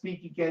not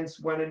speak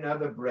against one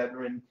another,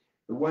 brethren.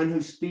 The one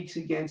who speaks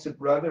against a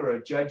brother or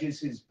judges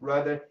his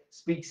brother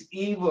speaks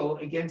evil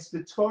against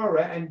the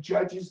Torah and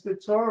judges the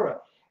Torah.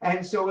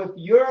 And so if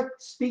you're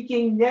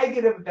speaking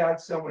negative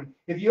about someone,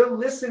 if you're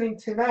listening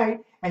tonight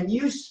and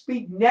you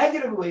speak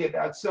negatively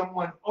about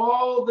someone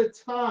all the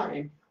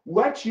time,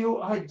 what you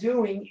are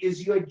doing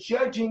is you're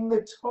judging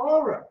the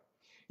Torah.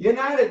 You're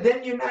not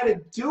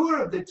a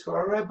doer of the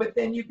Torah, but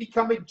then you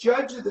become a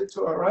judge of the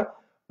Torah.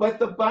 But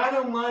the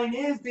bottom line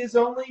is there's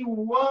only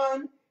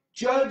one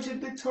judge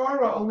of the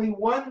Torah, only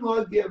one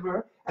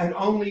lawgiver, and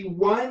only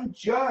one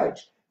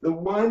judge, the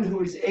one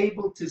who is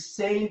able to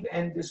save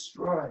and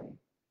destroy.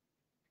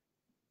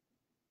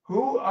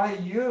 Who are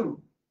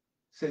you,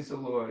 says the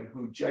Lord,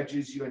 who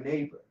judges your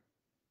neighbor?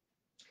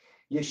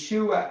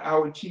 Yeshua,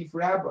 our chief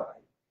rabbi,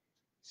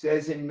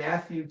 says in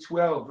Matthew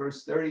 12,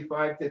 verse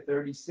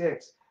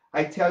 35-36,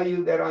 I tell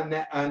you that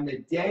on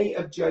the day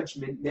of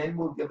judgment, men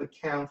will give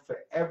account for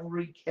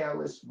every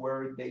careless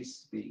word they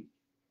speak.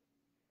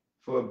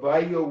 For by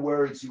your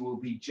words you will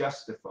be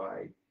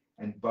justified,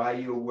 and by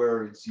your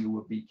words you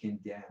will be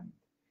condemned.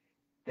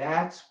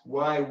 That's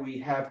why we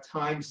have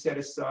time set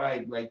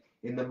aside, like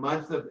in the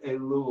month of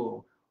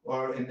Elul,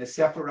 or in the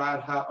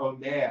Sefirat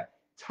HaOmer,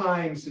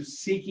 times of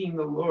seeking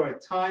the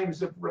Lord,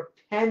 times of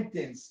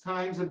repentance,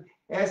 times of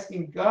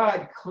asking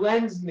God,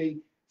 cleanse me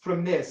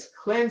from this,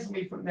 cleanse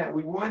me from that.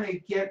 We want to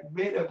get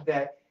rid of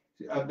that,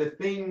 of the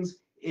things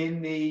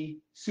in the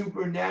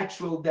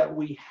supernatural that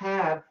we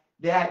have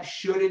that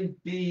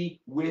shouldn't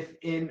be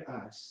within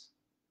us.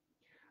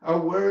 Our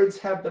words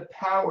have the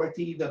power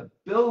to either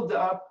build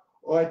up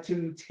or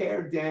to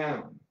tear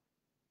down.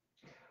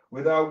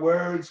 With our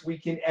words, we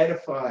can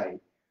edify,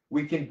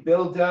 we can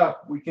build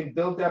up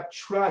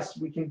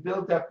trust, we can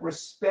build up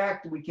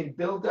respect, we can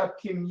build up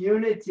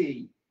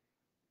community,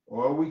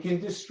 or we can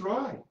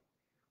destroy.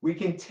 We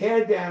can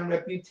tear down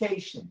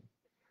reputation.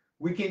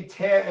 We can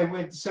tear, and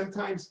when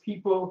sometimes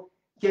people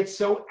get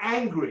so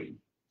angry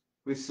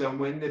with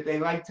someone that they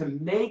like to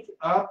make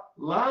up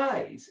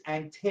lies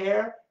and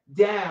tear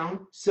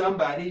down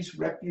somebody's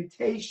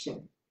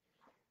reputation.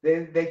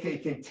 They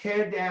can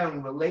tear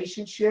down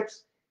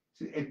relationships,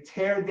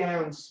 tear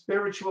down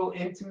spiritual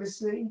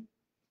intimacy.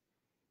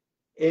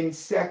 In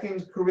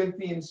 2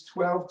 Corinthians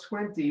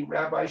 12:20,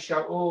 Rabbi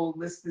Shaul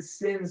lists the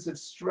sins of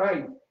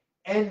strife,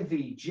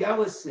 envy,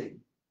 jealousy.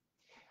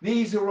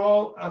 These are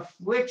all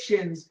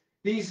afflictions.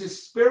 These are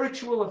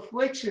spiritual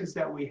afflictions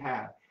that we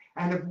have.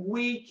 And if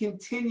we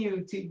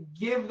continue to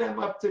give them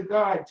up to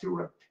God, to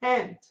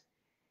repent,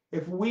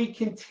 if we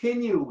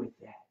continue with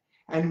that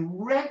and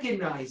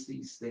recognize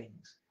these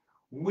things,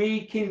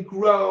 we can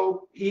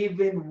grow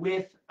even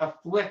with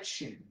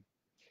affliction.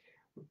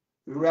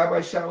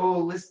 Rabbi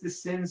Shaul lists the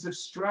sins of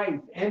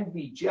strife,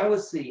 envy,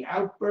 jealousy,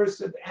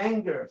 outbursts of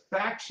anger,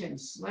 faction,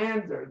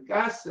 slander,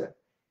 gossip,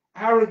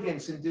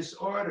 arrogance and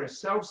disorder,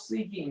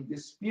 self-seeking,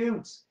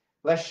 disputes,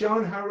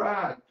 lashon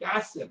hara,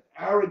 gossip,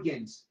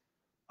 arrogance,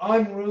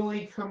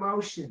 unruly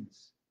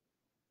commotions.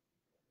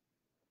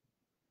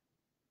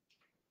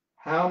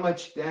 How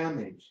much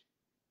damage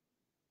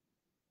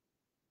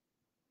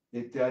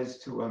it does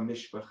to a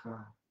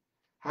mishpacha.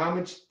 How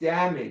much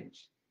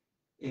damage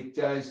it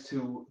does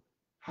to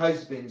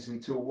husbands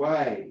and to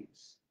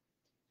wives.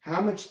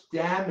 How much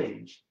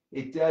damage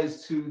it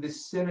does to the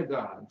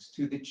synagogues,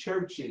 to the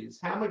churches.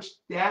 How much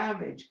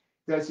damage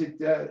does it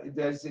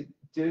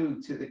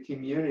do to the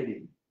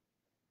community?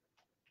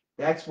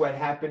 That's what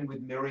happened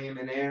with Miriam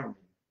and Aaron.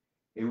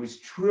 It was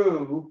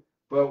true,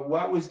 but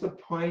what was the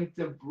point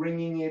of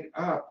bringing it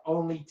up?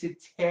 Only to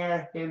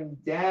tear him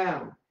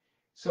down.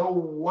 So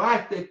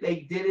what that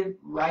they didn't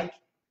like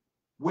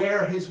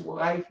where his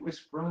wife was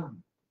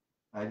from?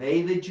 Are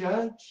they the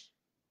judge?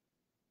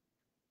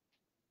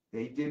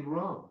 They did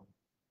wrong,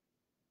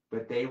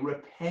 but they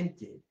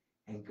repented,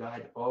 and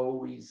God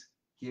always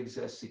gives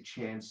us a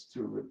chance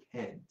to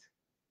repent.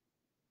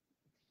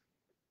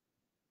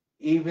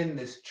 Even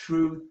this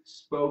truth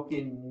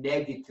spoken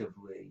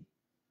negatively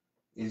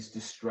is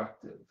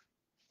destructive.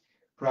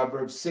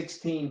 Proverbs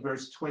 16,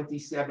 verse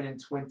 27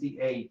 and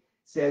 28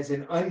 says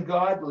an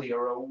ungodly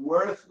or a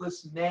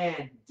worthless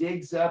man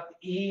digs up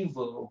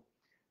evil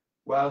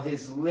while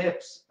his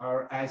lips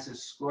are as a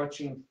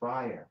scorching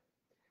fire.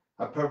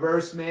 A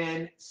perverse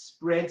man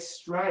spreads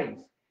strife,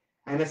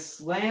 and a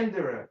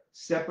slanderer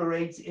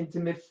separates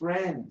intimate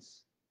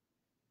friends.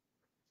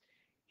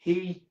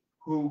 He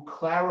who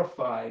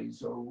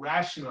clarifies or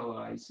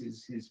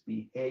rationalizes his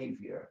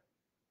behavior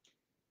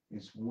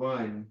is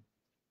one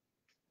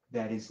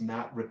that is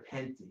not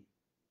repenting.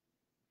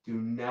 Do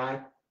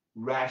not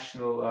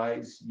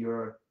rationalize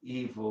your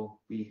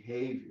evil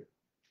behavior.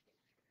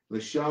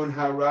 Lashon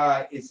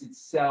hara is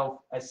itself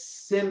a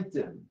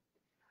symptom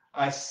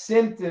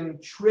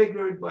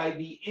triggered by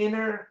the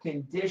inner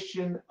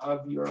condition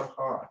of your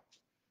heart.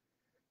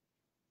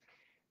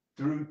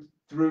 Through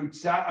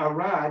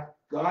tza'arat,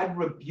 God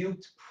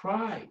rebuked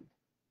pride.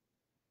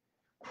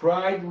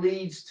 Pride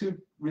leads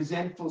to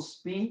resentful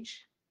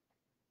speech,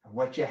 and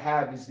what you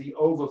have is the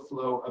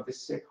overflow of a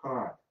sick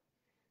heart.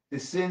 The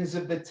sins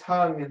of the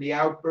tongue and the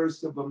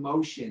outburst of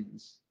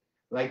emotions,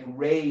 like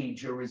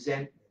rage or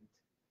resentment,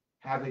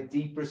 have a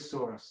deeper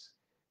source.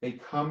 They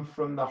come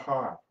from the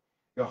heart.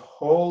 You're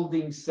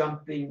holding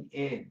something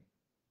in.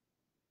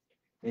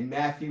 In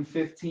Matthew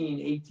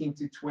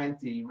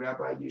 15:18-20,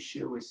 Rabbi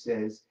Yeshua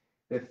says,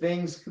 the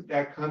things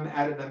that come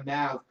out of the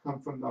mouth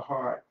come from the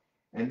heart,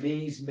 and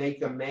these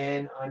make a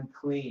man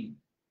unclean.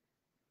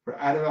 For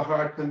out of the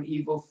heart come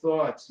evil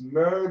thoughts,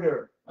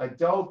 murder,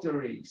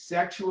 adultery,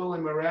 sexual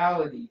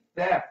immorality,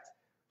 theft,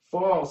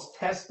 false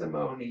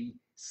testimony,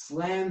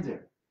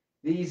 slander.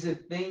 These are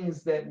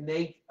things that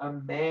make a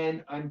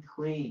man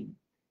unclean.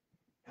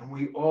 And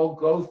we all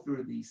go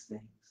through these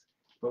things,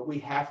 but we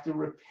have to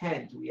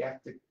repent. We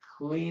have to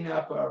clean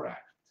up our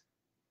act.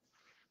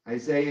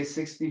 Isaiah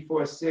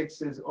 64:6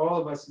 says, all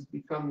of us has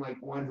become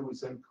like one who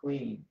is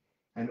unclean,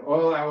 and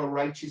all our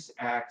righteous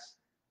acts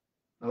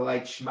are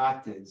like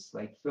shmatas,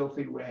 like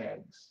filthy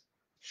rags.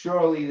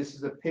 Surely this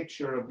is a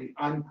picture of the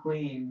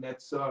unclean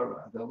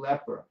Metzora, the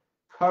leper,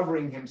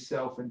 covering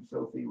himself in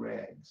filthy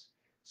rags.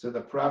 So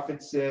the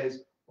prophet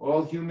says,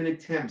 all human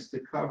attempts to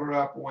cover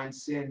up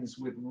one's sins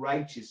with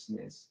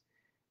righteousness,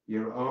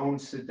 your own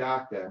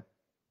tzedakah,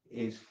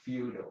 is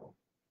futile.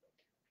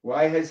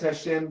 Why has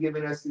Hashem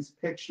given us this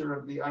picture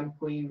of the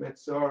unclean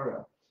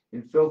Metzora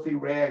in filthy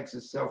rags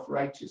of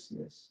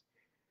self-righteousness?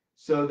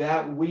 So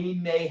that we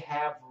may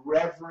have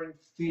reverent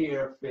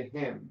fear for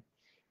him,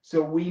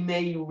 so we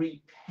may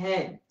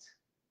repent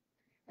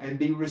and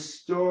be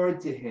restored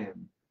to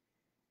him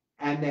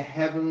and the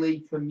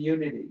heavenly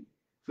community.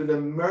 For the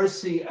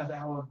mercy of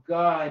our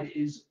God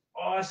is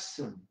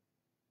awesome.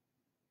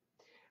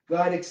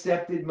 God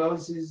accepted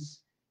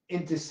Moses'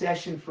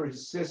 intercession for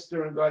his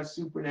sister, and God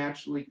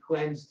supernaturally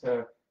cleansed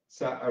her,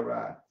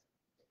 tza'arat.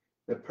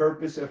 The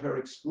purpose of her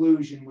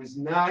exclusion was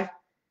not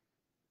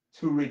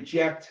to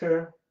reject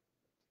her.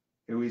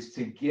 It was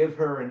to give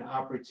her an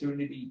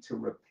opportunity to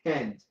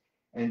repent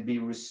and be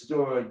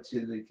restored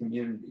to the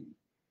community.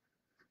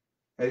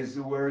 As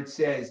the word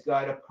says,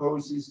 God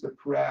opposes the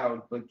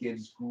proud, but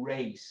gives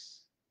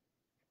grace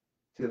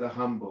to the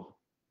humble.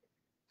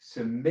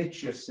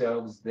 Submit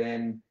yourselves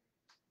then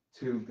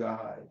to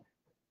God.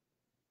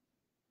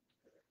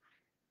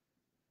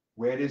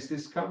 Where does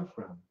this come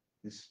from?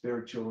 This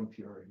spiritual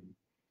impurity.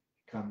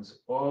 It comes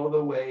all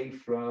the way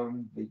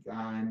from the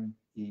Gan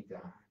Eden.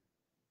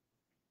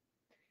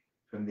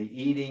 From the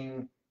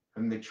eating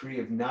from the tree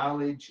of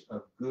knowledge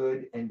of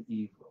good and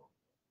evil.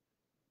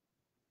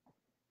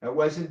 That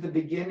wasn't the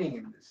beginning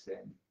of the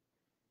sin.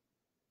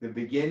 The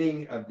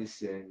beginning of the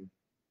sin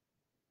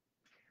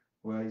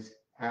was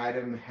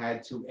Adam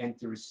had to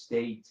enter a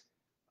state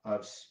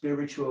of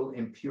spiritual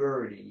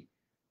impurity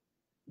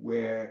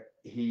where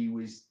he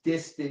was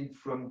distant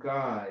from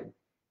God.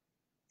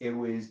 It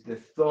was the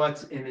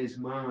thoughts in his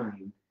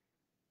mind,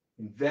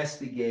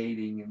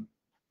 investigating and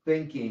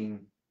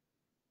thinking,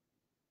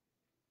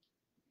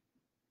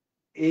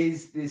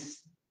 is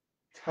this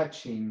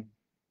touching?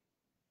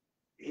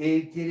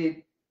 Did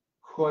it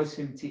cause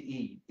him to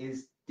eat?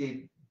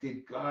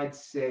 Did God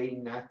say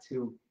not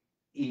to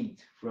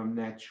eat from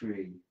that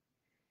tree?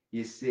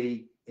 You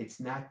see, it's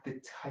not the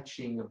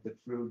touching of the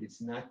fruit.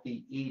 It's not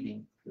the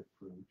eating of the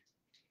fruit.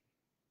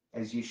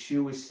 As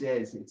Yeshua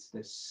says, it's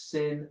the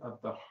sin of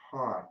the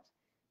heart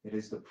that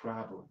is the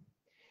problem.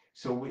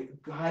 So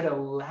God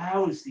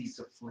allows these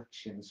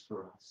afflictions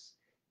for us,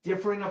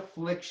 different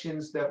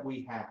afflictions that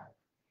we have.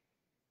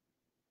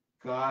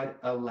 God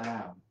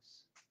allows.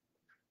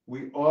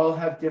 We all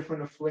have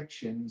different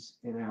afflictions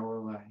in our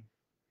life.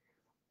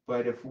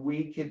 But if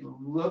we could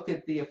look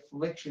at the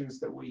afflictions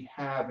that we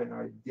have in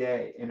our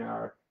day, in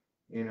our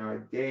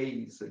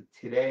days, like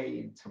today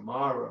and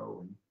tomorrow,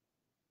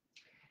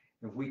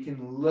 and if we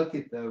can look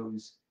at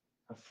those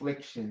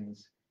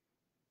afflictions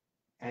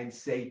and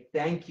say,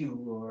 thank you,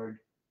 Lord,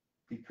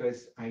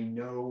 because I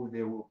know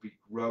there will be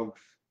growth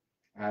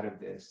out of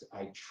this.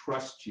 I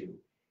trust you.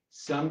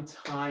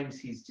 Sometimes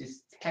he's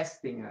just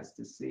testing us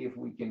to see if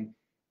we can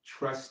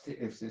trust,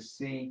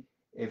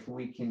 if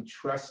we can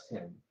trust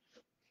him.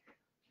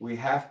 We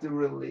have to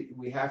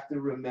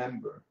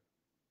remember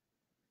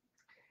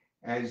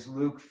As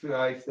Luke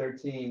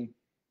 5:13,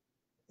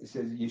 it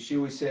says,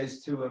 Yeshua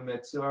says to a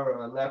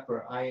Metzora, a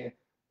leper,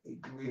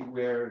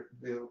 where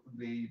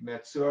the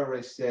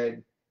Metzora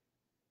said,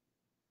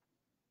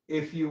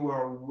 if you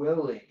are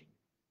willing,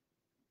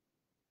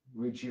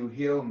 would you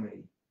heal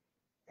me?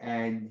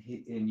 And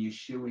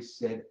Yeshua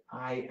said,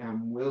 I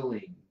am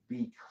willing,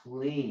 be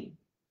clean.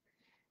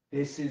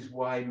 This is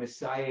why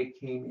Messiah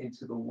came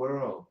into the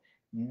world,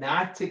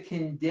 not to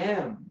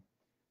condemn,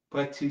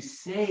 but to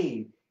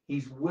save.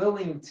 He's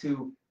willing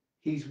to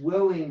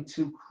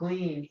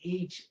clean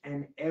each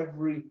and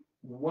every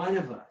one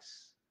of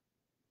us.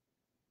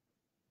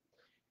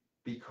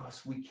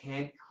 Because we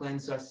can't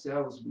cleanse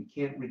ourselves, we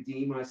can't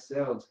redeem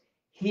ourselves.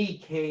 He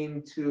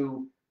came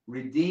to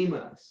redeem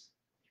us.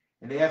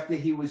 And after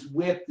he was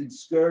whipped and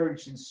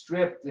scourged and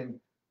stripped and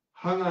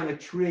hung on a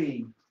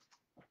tree,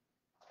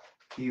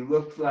 he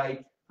looked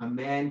like a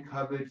man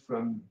covered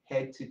from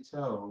head to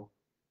toe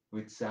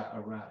with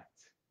sa'arat.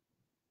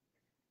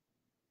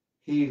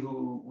 He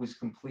who was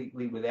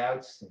completely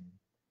without sin,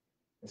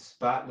 a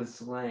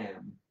spotless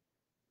lamb,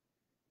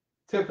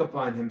 took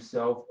upon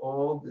himself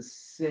all the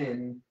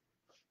sin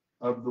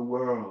of the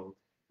world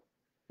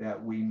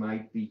that we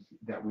might be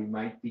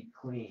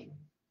clean.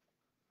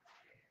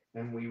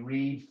 And we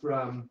read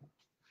from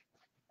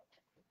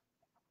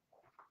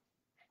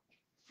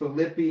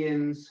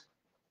Philippians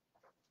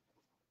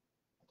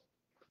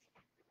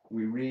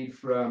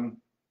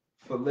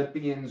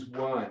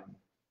 1,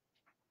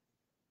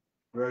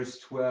 verse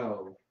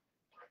 12.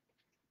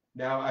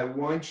 Now I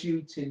want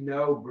you to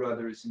know,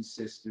 brothers and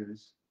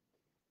sisters,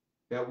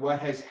 that what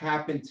has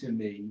happened to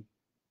me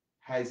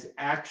has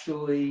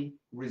actually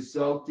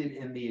resulted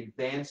in the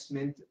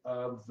advancement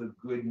of the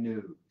good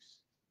news.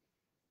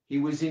 He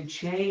was in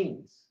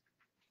chains.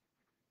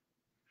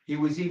 He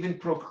was even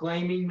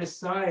proclaiming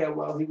Messiah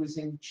while he was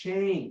in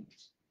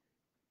chains.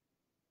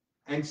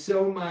 And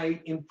so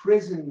my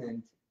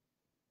imprisonment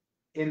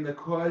in the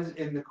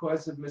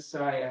cause of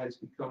Messiah has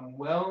become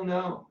well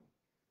known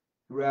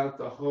throughout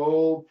the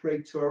whole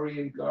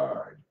Praetorian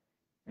Guard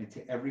and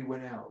to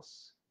everyone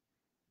else.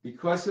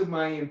 Because of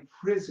my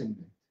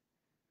imprisonment,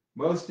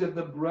 most of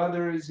the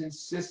brothers and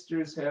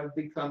sisters have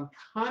become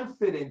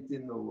confident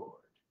in the Lord,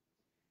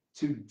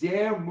 to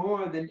dare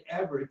more than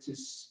ever to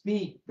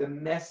speak the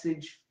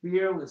message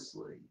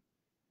fearlessly.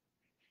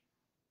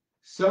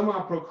 Some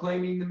are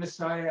proclaiming the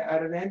Messiah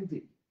out of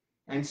envy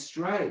and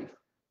strife,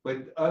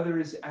 but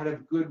others out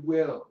of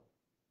goodwill.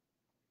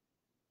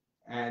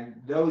 And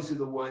those are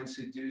the ones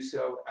who do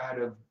so out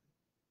of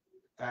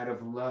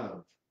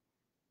love.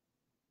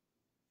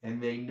 And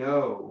they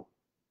know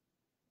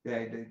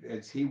that,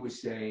 as he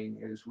was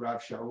saying, as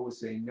Rav Shaul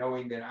was saying,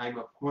 knowing that I'm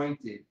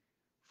appointed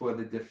for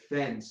the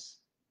defense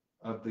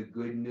of the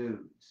good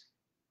news.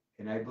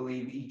 And I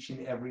believe each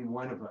and every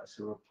one of us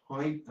are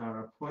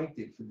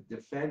appointed for the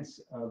defense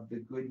of the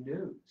good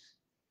news.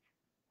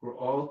 We're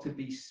all to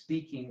be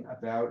speaking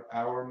about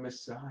our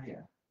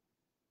Messiah.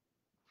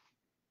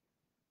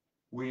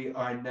 We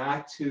are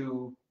not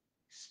to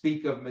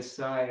speak of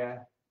Messiah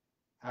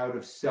out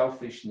of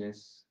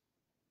selfishness,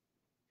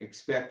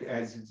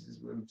 as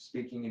I'm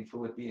speaking in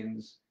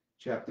Philippians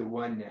chapter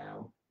 1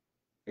 now,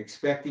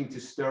 expecting to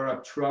stir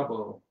up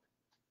trouble.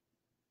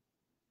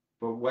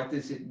 But what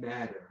does it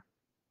matter?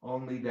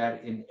 Only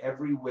that in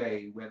every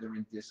way, whether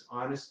in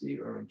dishonesty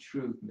or in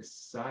truth,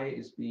 Messiah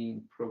is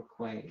being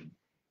proclaimed.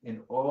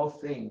 In all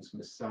things,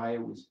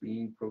 Messiah was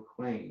being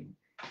proclaimed.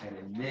 And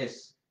in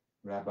this,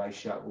 Rabbi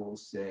Shaul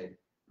said,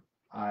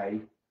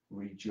 I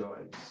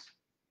rejoice.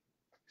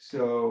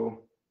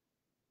 So,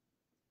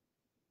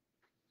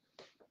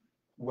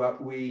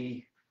 what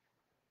we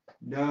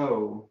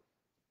know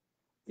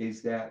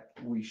is that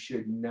we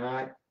should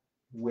not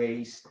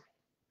waste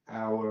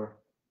our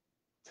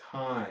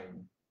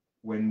time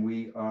when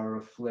we are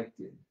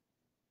afflicted.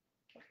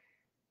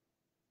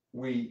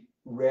 We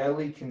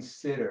rarely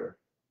consider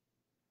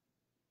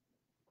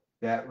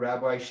that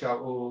Rabbi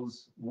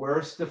Shaul's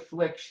worst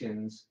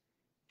afflictions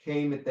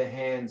came at the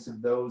hands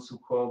of those who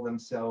call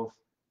themselves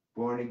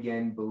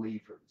born-again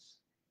believers.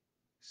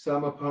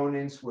 Some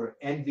opponents were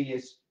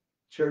envious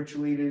church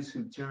leaders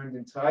who turned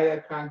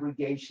entire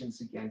congregations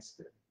against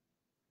him.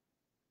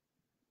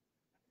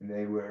 And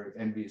they were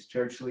envious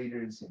church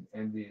leaders and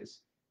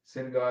envious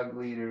synagogue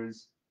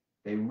leaders.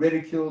 They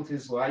ridiculed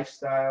his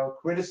lifestyle,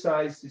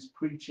 criticized his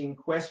preaching,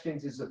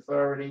 questioned his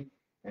authority,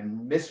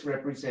 and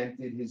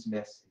misrepresented his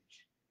message.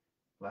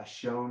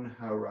 Lashon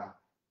hara.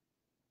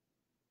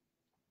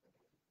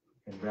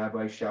 And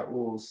Rabbi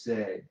Shaul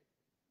said,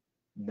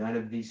 none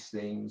of these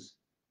things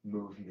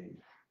move me.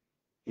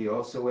 He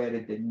also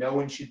added that no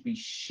one should be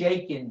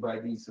shaken by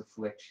these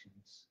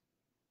afflictions.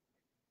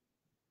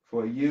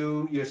 For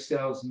you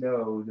yourselves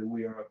know that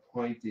we are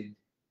appointed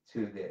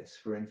to this.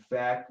 For in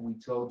fact, we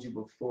told you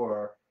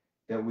before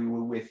that we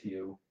were with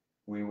you.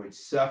 We would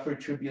suffer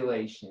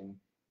tribulation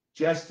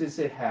just as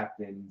it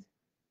happened,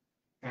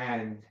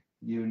 and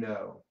you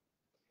know.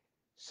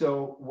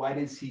 So what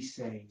is he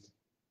saying?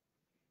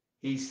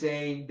 He's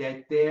saying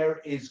that there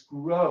is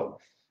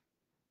growth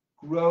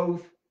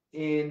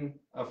in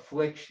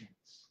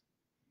afflictions.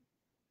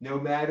 No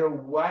matter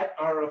what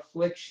our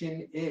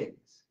affliction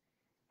is,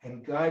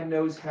 and God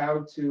knows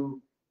how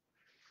to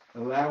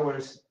allow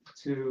us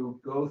to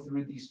go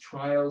through these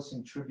trials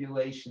and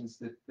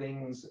tribulations,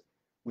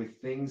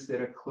 with things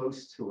that are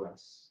close to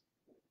us.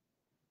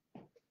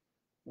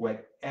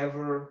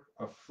 Whatever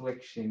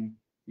affliction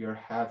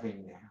you're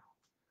having now,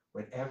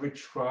 whatever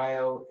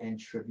trial and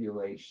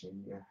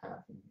tribulation you're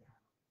having now,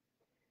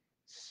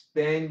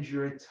 spend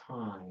your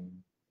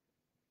time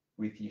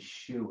with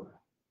Yeshua.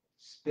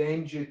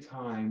 Spend your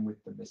time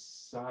with the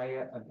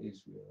Messiah of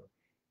Israel,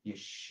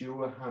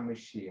 Yeshua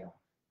HaMashiach.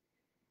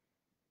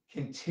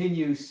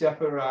 Continue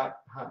Separat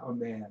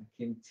HaOmer.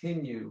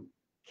 Continue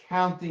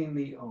counting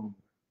the Omer.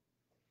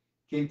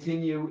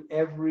 Continue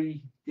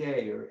every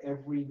day or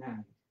every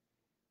night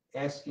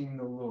asking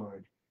the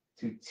Lord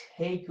to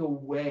take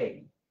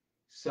away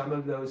some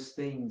of those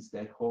things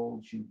that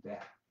hold you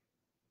back.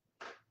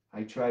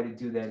 I try to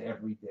do that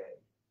every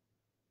day.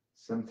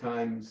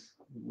 Sometimes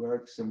it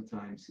works,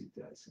 sometimes it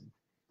doesn't.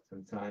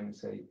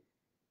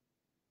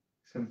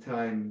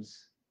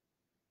 Sometimes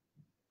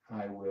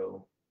I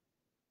will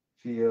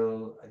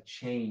feel a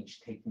change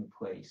taking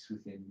place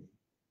within me.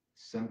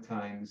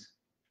 Sometimes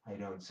I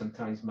don't.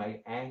 Sometimes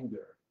my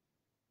anger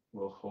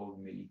will hold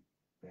me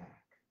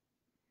back.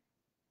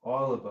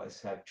 All of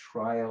us have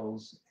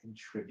trials and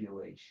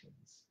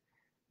tribulations.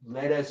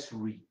 Let us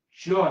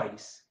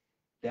rejoice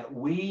that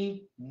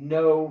we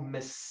know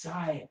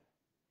Messiah.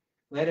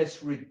 Let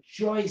us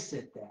rejoice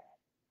at that.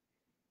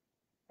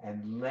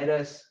 And let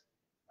us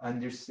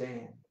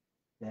understand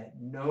that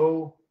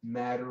no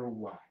matter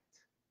what,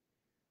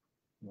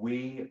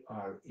 we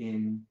are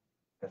in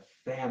the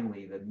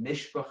family, the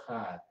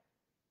mishpacha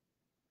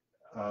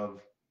of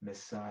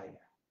Messiah.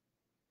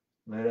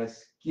 Let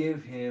us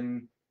give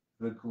him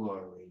the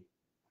glory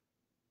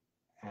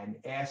and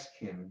ask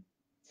him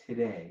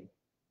today.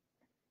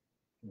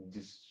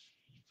 Just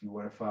if you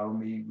want to follow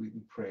me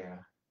with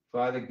prayer.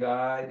 Father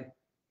God,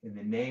 in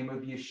the name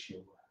of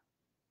Yeshua,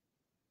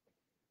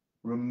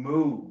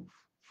 remove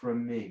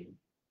from me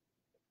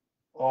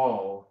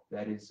all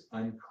that is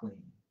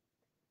unclean.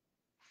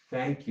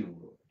 Thank you,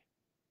 Lord.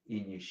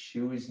 In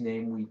Yeshua's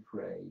name we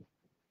pray.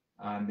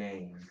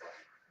 Amen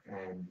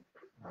and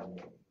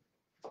amen.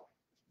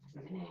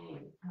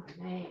 Amen.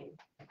 Amen.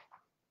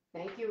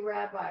 Thank you,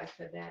 Rabbi,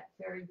 for that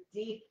very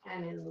deep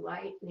and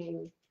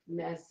enlightening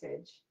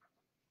message.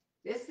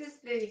 This is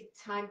the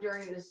time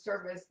during the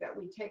service that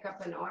we take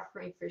up an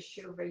offering for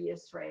Shuva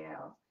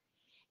Yisrael.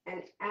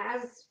 And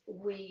as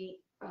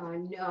we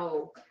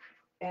know,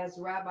 as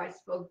Rabbi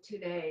spoke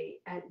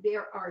today,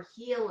 there are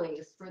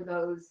healings for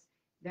those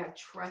that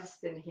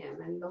trust in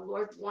him. And the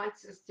Lord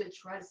wants us to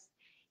trust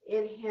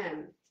in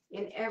him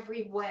in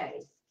every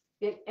way,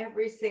 in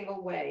every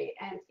single way.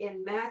 And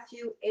in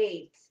Matthew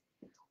 8,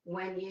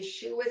 when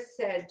Yeshua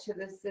said to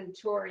the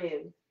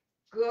centurion,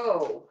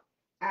 "Go,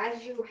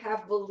 as you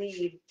have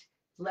believed,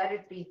 let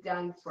it be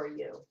done for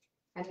you."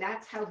 And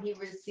that's how he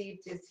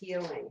received his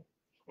healing.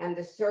 And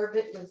the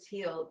servant was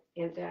healed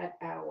in that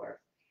hour.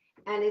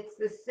 And it's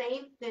the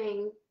same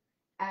thing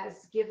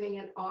as giving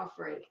an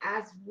offering.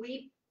 As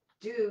we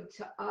do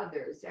to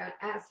others,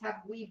 as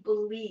have we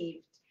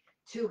believed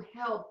to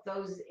help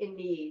those in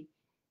need,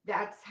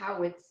 that's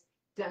how it's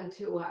done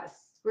to us.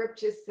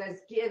 Scripture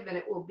says, give and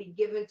it will be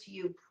given to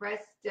you,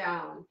 pressed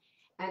down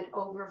and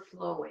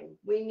overflowing.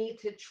 We need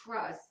to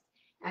trust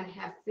and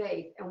have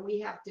faith, and we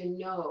have to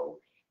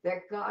know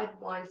that God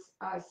wants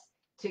us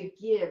to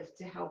give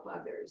to help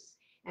others.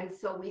 And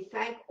so we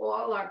thank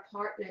all our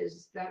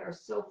partners that are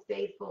so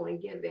faithful in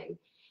giving.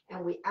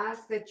 And we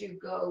ask that you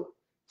go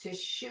to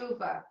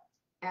Shuva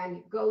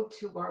and go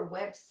to our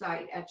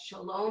website at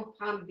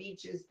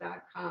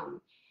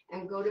shalompalmbeaches.com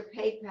and go to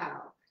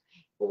PayPal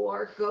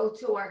or go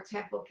to our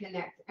Temple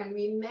Connect. And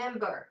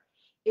remember,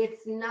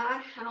 it's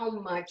not how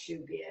much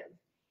you give,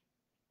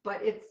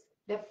 but it's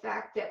the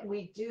fact that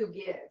we do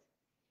give.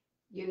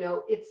 You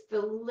know, it's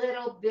the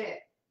little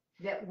bit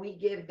that we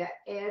give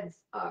that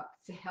adds up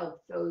to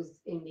help those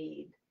in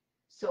need.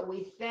 So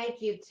we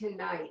thank you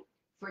tonight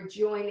for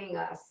joining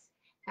us,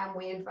 and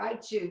we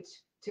invite you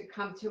to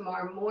come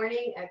tomorrow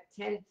morning at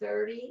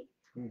 10:30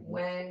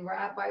 when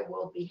Rabbi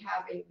will be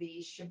having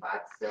the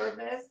Shabbat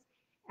service,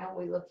 and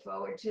we look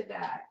forward to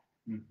that.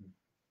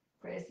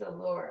 Praise the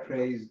Lord.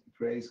 Praise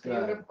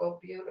God. Beautiful,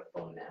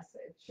 beautiful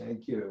message.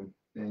 Thank you.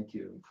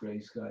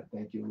 Praise God.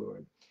 Thank you,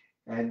 Lord.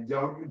 And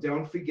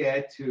don't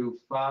forget to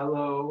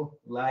follow,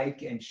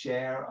 like, and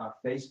share our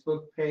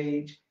Facebook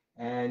page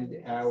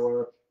and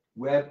our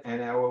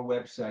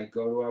website.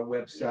 Go to our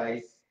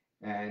website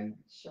and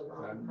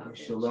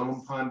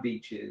Shalom Palm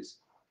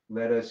Beaches.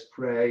 Let us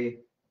pray.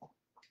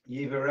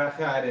 Yivarecha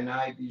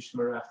Adonai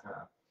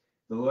b'yishmerecha.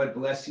 The Lord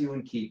bless you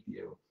and keep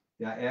you.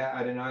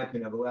 Adonai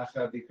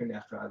p'navalecha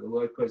v'kanecha. The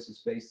Lord cause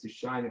his face to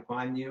shine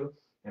upon you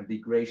and be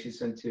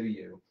gracious unto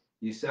you.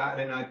 Yisa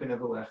Adonai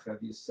p'navalecha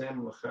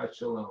v'yasem lecha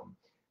shalom.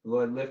 The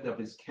Lord lift up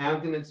his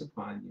countenance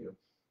upon you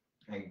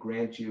and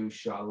grant you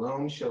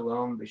shalom,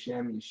 shalom,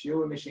 b'shem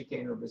Yeshua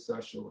Mishikeinu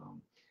b'sah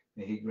shalom.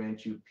 May he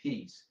grant you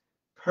peace,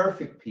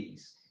 perfect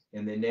peace,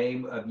 in the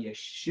name of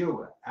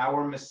Yeshua,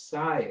 our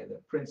Messiah,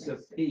 the Prince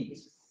of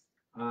Peace.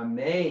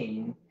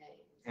 Amen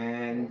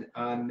and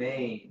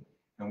amen.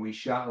 And we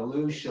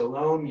sha'alu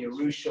shalom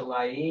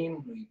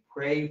Yerushalayim. We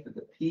pray for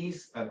the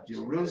peace of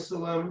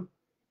Jerusalem.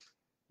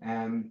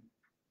 And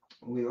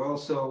we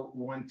also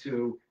want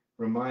to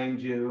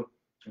remind you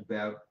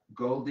about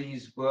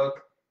Goldie's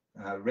book,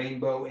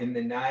 Rainbow in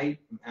the Night,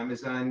 from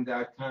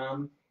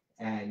Amazon.com,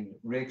 and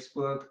Rick's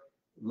book,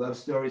 Love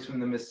Stories from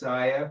the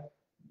Messiah,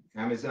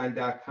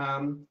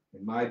 Amazon.com,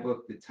 and my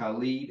book, The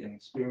Talit, and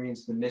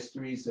Experience the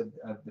Mysteries of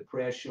the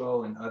Prayer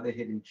Shawl and Other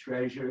Hidden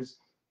Treasures,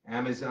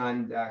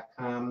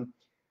 Amazon.com.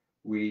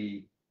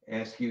 We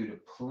ask you to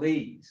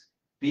please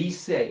be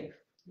safe.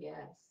 Yes.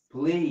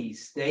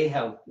 Please stay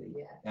healthy.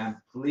 Yes. And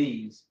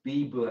please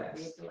be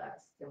blessed. Be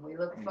blessed. And we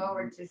look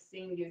forward to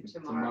seeing you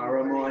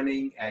Tomorrow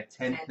morning at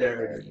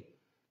 10:30.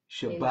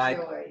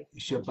 Enjoy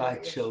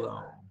Shabbat your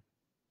Shalom.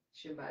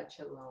 Shabbat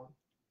Shalom.